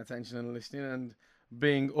much for paying attention and listening and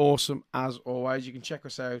being awesome as always. You can check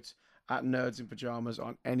us out at Nerds in Pajamas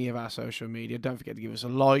on any of our social media. Don't forget to give us a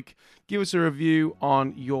like, give us a review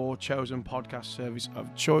on your chosen podcast service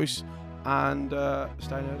of choice, and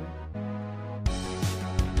stay nerdy.